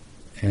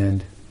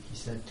 and he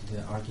said to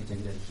the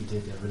architect that he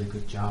did a really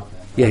good job.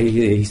 Yeah,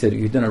 he said,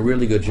 "You've done a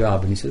really good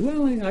job." And he said,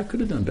 "Well, I could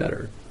have done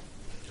better."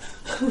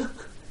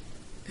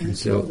 And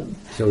so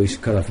he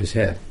cut off his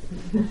head,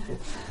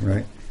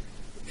 right?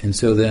 And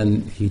so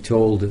then he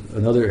told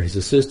his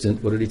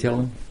assistant, what did he tell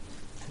him?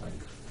 Like,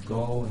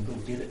 go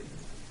get it.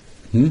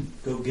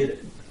 Go get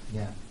it.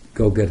 Yeah.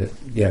 Go get it.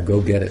 Yeah,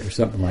 go get it, or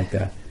something like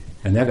that.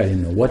 And that guy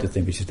didn't know what to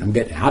think. He said, "I'm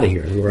getting out of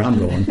here. Where I'm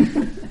going.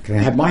 Can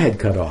I have my head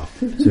cut off?"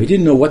 So he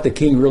didn't know what the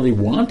king really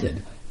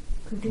wanted.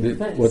 Go get the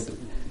best.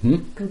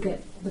 Go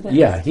get the best.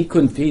 Yeah, he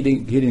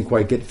didn't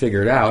quite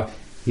figure it out.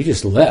 He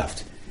just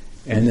left,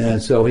 and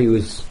then so he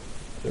was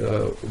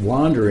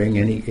wandering,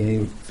 and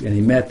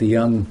he met the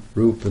young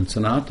Rupa and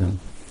Sanatan,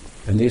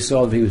 and they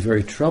saw that he was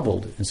very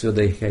troubled, and so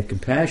they had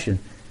compassion,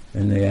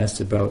 and they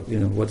asked about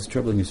what's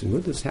troubling you. He said,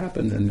 "What has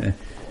happened?" And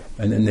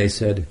then they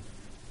said,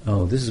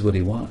 "Oh, this is what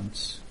he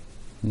wants."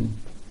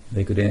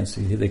 They could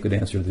answer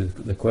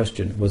the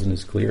question. It wasn't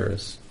as clear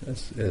as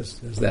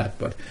that,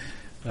 but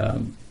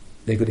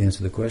they could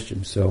answer the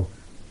question. So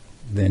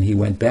then he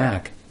went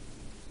back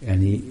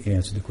and he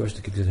answered the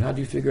question. He said, "How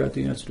do you figure out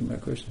the answer to my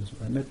question?"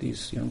 I met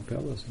these young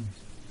fellows and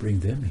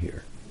bring them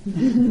here.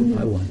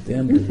 I want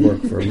them to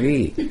work for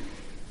me.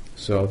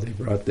 So they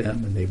brought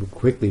them, and they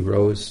quickly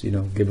rose,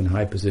 given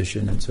high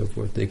position and so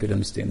forth. They could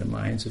understand the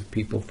minds of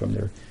people from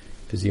their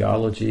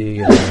physiology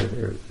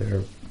and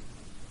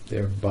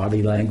their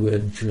body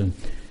language and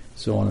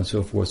so on and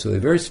so forth. So they're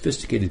very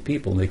sophisticated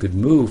people, and they could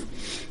move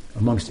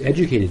amongst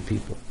educated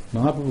people.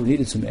 Mahaprabhu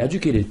needed some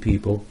educated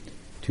people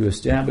to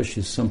establish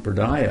his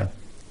sampradaya,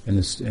 and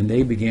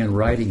they began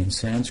writing in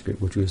Sanskrit,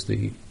 which was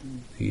the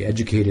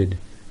educated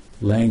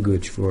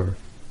language for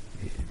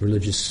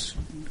religious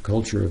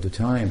culture of the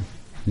time,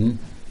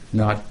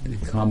 not the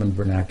common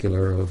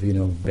vernacular of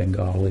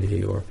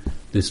Bengali or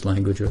this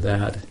language or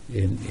that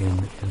in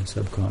the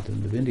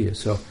subcontinent of India.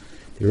 So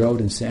they wrote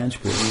in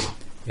Sanskrit,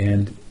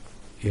 and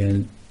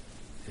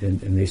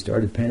they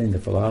started penning the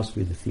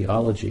philosophy, the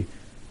theology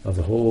of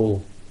the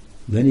whole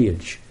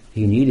lineage.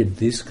 He needed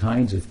these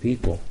kinds of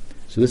people.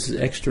 So this is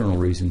external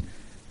reason.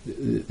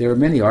 There are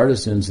many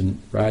artisans and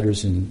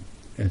writers and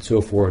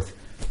so forth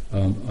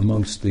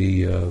amongst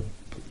the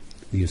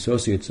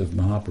associates of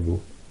Mahaprabhu,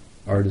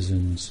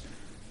 artisans,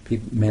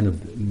 men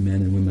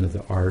and women of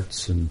the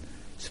arts, and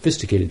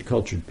sophisticated,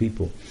 cultured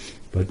people.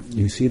 But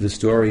you see the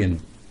story in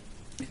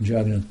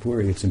Jagannath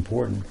Puri, it's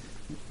important.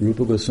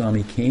 Rupa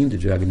Goswami came to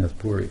Jagannath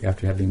Puri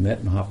after having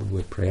met Mahaprabhu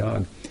at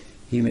Prayag.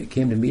 He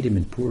came to meet him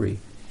in Puri,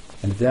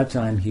 and at that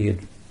time he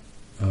had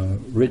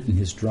written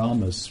his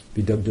dramas,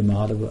 Vidagdha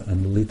Madhava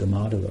and Lalita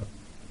Madhava.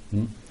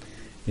 And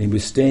he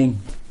was staying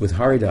with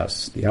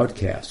Haridas, the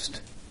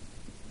outcast,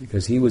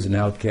 because he was an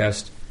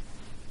outcast,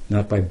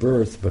 not by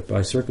birth, but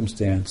by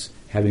circumstance,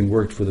 having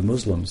worked for the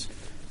Muslims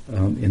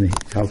in the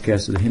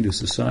outcast of the Hindu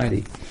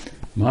society.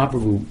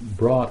 Mahaprabhu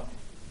brought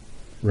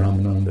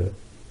Ramananda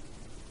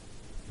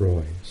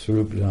Roy,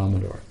 Swarup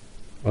Damodar,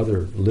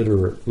 other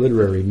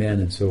literary men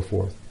and so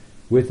forth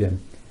with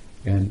him,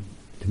 and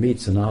to meet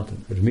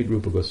Sanatana, or to meet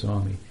Rupa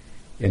Goswami.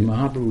 And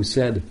Mahaprabhu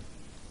said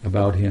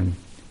about him,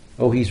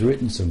 oh, he's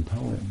written some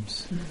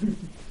poems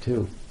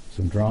too,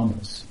 some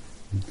dramas.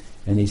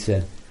 And he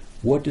said,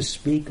 what to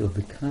speak of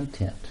the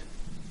content?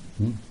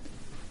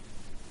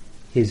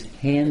 His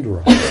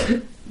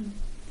handwriting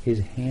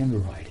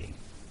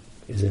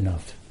is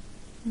enough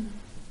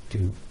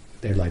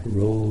they're like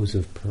rows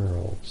of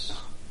pearls.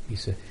 He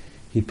said,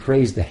 he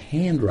praised the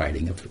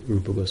handwriting of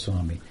Rupa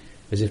Goswami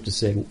as if to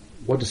say,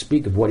 what to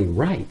speak of what he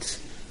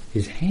writes?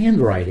 His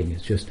handwriting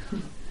is just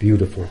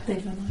beautiful.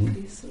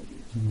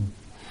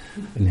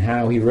 And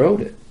how he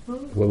wrote it.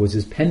 What was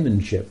his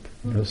penmanship?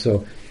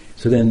 So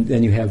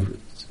then you have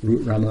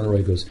Ramananda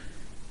Roy goes,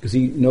 because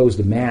he knows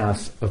the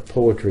math of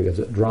poetry, of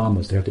the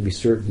dramas. There have to be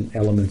certain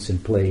elements in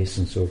place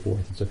and so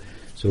forth. And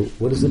so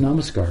what is the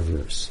Namaskar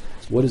verse?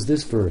 What is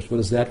this verse? What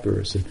is that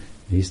verse? And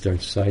he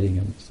starts citing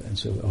them. And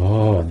so,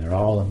 and they're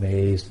all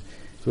amazed.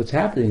 So what's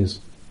happening is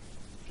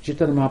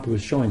Chaitanya Mahaprabhu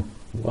is showing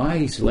why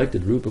he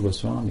selected Rupa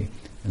Goswami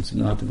and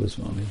Sanatana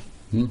Goswami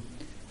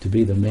to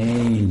be the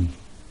main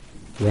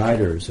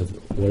writers of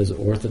what is the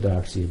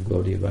orthodoxy of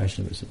Gaudiya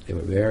Vaishnavism. They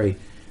were very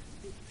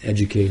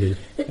educated,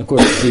 of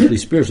course, deeply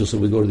spiritual, so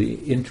we go to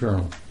the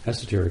internal,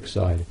 esoteric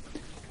side.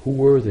 Who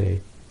were they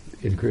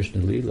in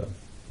Krishna Lila?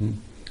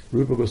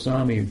 Rupa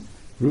Goswami,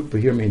 Rupa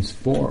here means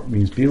form,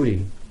 means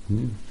beauty.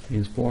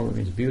 Means form, it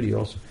means beauty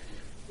also.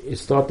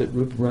 It's thought that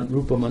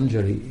Rupa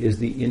Manjari is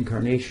the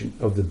incarnation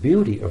of the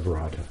beauty of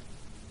Radha.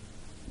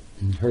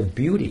 Her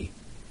beauty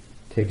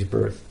takes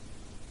birth.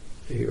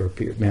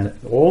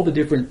 All the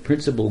different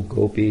principal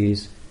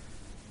gopis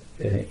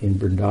in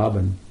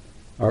Vrindavan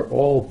are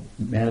all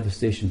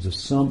manifestations of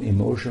some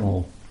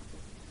emotional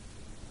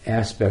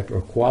aspect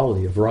or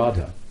quality of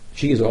Radha.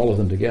 She is all of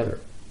them together.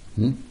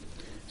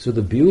 So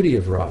the beauty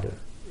of Radha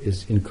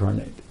is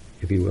incarnate,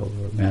 if you will,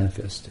 or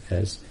manifest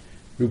as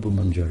Rupa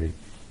Manjari,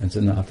 and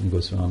Sanatana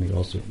Goswami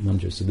also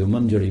Manjari. So the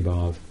Manjari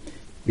Bhav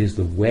is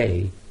the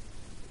way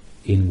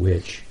in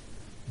which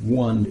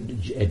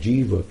a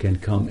jiva can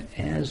come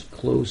as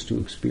close to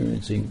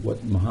experiencing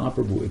what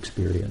Mahaprabhu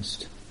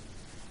experienced,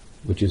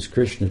 which is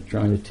Krishna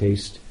trying to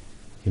taste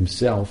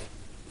himself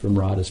from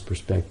Radha's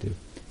perspective.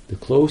 The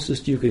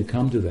closest you can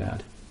come to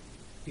that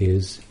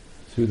is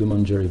through the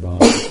Manjari Bhav,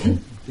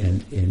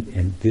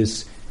 and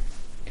this,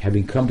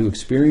 having come to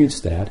experience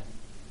that,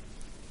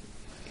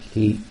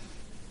 the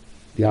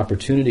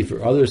opportunity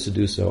for others to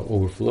do so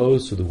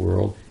overflows to the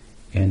world,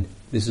 and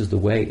this is the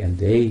way, and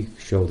they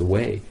show the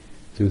way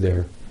through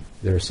their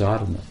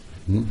sadhana.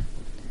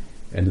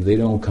 And they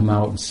don't come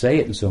out and say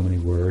it in so many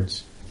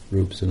words,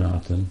 Rupa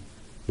Sanatan,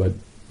 but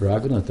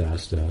Raghunath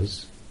Das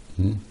does.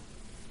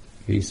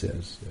 He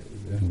says,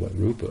 and what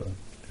Rupa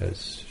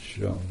has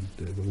shown,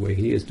 the way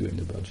he is doing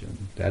the bhajan,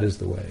 that is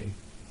the way.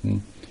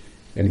 And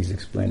he's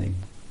explaining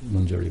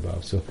Manjari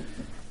Bhav. So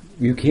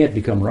you can't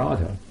become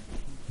Radha.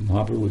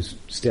 Mahaprabhu was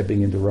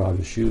stepping into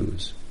Radha's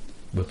shoes.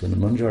 But from the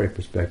Manjari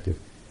perspective,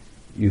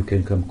 you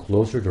can come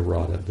closer to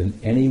Radha than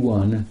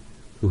anyone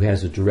who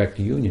has a direct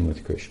union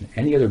with Krishna.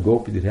 Any other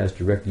gopi that has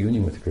direct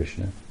union with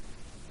Krishna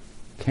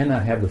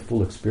cannot have the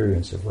full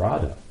experience of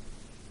Radha.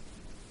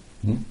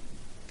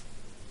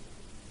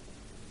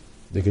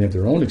 They can have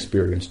their own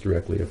experience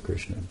directly of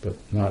Krishna, but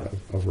not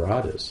of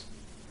Radha's.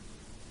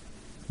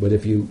 But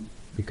if you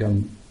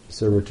become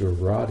servitor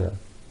of Radha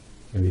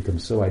and become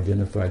so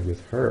identified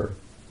with her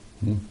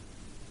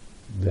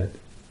that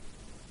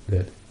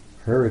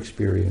her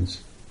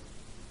experience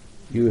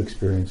you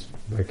experience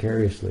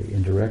vicariously,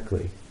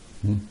 indirectly,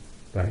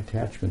 by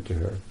attachment to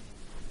her.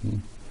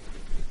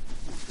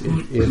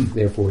 If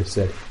therefore it's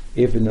said,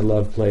 if in the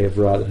love play of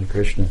Radha and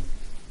Krishna,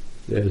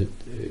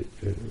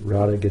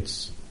 Radha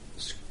gets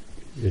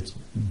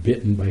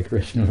bitten by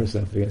Krishna or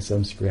something,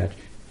 some scratch,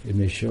 it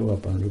may show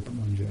up on Rupa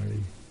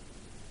Manjari.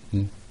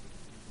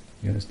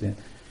 You understand?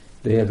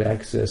 They have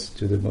access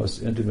to the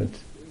most intimate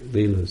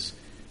leelas.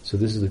 So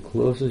this is the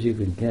closest you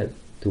can get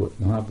to what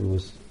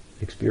Mahaprabhu's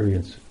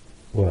experience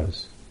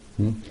was.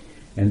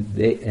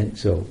 And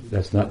so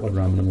that's not what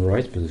Ramananda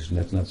Roy's position,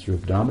 that's not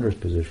Swarup Damodar's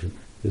position,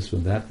 this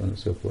one, that one, and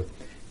so forth.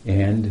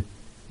 And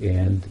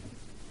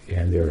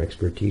they're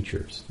expert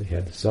teachers. They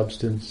had the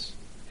substance,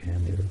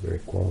 and they were very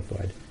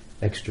qualified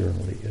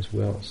externally as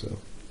well, so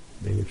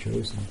they were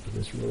chosen for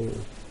this role.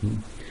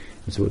 And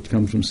so it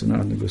comes from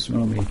Sanatana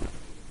Goswami,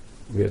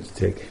 we have to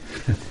take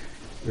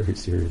very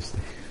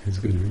seriously. There's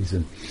good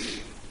reason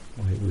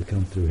why it would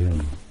come through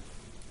him.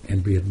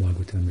 And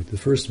Brhad-Bhagavatamrta, the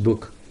first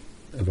book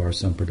of our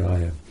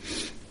sampradaya,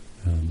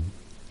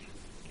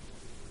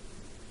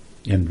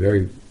 and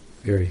very,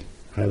 very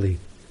highly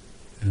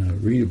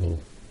readable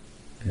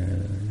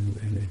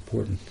and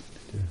important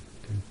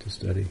to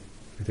study.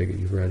 I think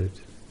you've read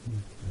it.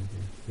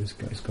 This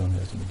guy's gone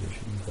has an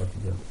edition. Bhakti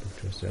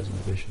Trust has an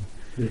edition.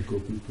 Yeah,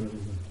 Gopi Prabhu.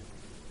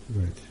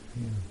 Right.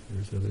 Yeah.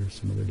 There's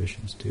some other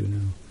editions too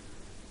now.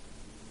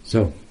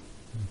 So,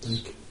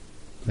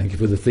 thank you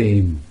for the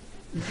theme.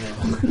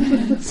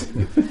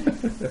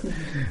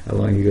 How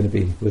long are you going to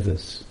be with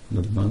us?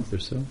 Another month or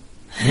so?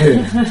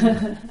 In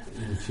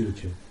the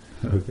future.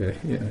 Okay.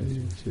 Yeah,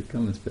 you should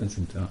come and spend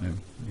some time.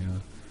 Yeah.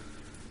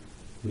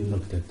 We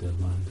looked at the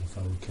land of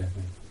our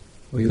cabin.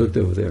 Oh, you looked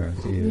over there.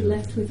 We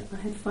left with, I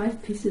had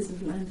 5 pieces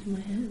of land in my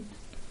hand.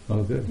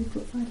 Oh, good. We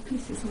put 5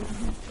 pieces in my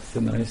hand. It's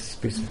a nice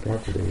piece of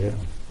property, yeah.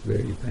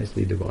 Very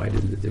nicely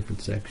divided into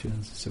different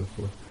sections and so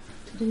forth.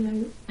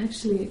 Today I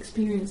actually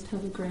experienced how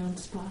the ground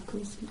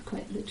sparkles,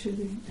 quite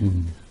literally.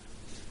 Mm.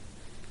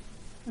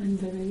 I'm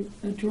very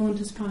drawn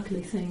to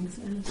sparkly things,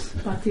 as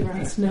Bhakti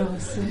Rats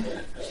knows. So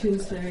she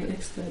was very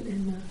expert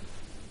in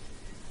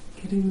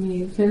getting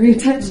me very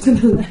attached to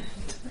the land.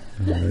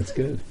 Oh, that's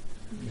good.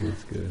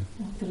 That's good.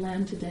 Of the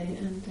land today,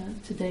 and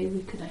today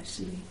we could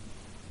actually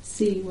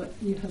see what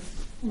you have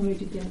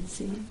already been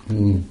seeing.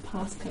 The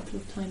past couple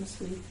of times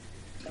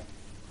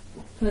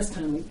first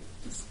time we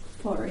just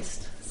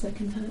forest,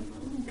 second time,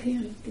 okay,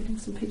 I'm getting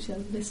some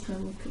pictures. This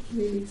time we could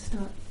really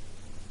start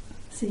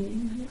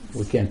seeing.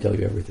 We can't tell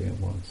you everything at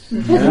once.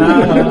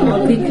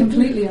 I'll be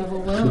completely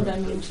overwhelmed. I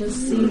mean,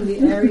 just seeing the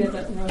area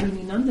that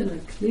Rohini Nandana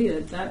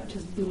cleared, that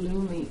just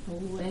blew me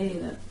away,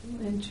 that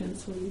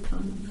entrance where you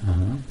come.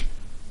 Uh-huh.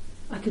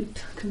 I could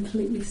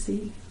completely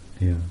see.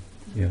 Yeah,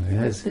 it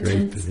has The great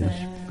tents potential.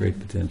 there. Great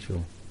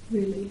potential.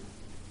 Really.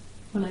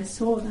 When I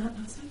saw that,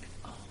 I was like,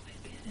 oh, I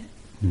get it.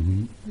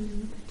 Mm-hmm. And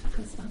then they took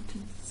us up to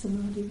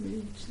Samadhi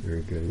Ridge.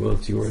 Very good. Well,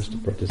 it's yours to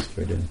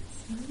participate in.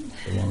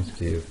 It belongs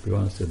to you. It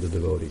belongs to the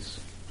devotees.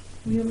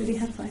 We already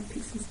have 5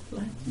 pieces of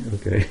land.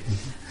 Okay.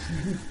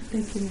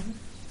 Thank you.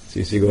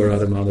 Sisi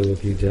Gaurada Madhava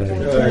ki jai.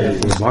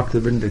 Bhakta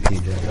Vrinda ki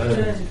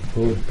jai.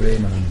 Bhut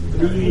Premananda.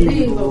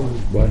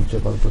 Vancha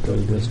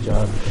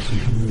Kalpatargascha.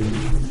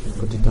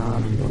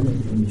 Patitam.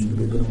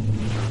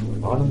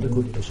 Ananda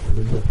Gupta.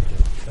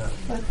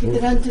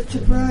 Bhaktivedanta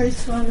Tripurari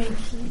Swami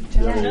ki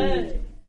jai.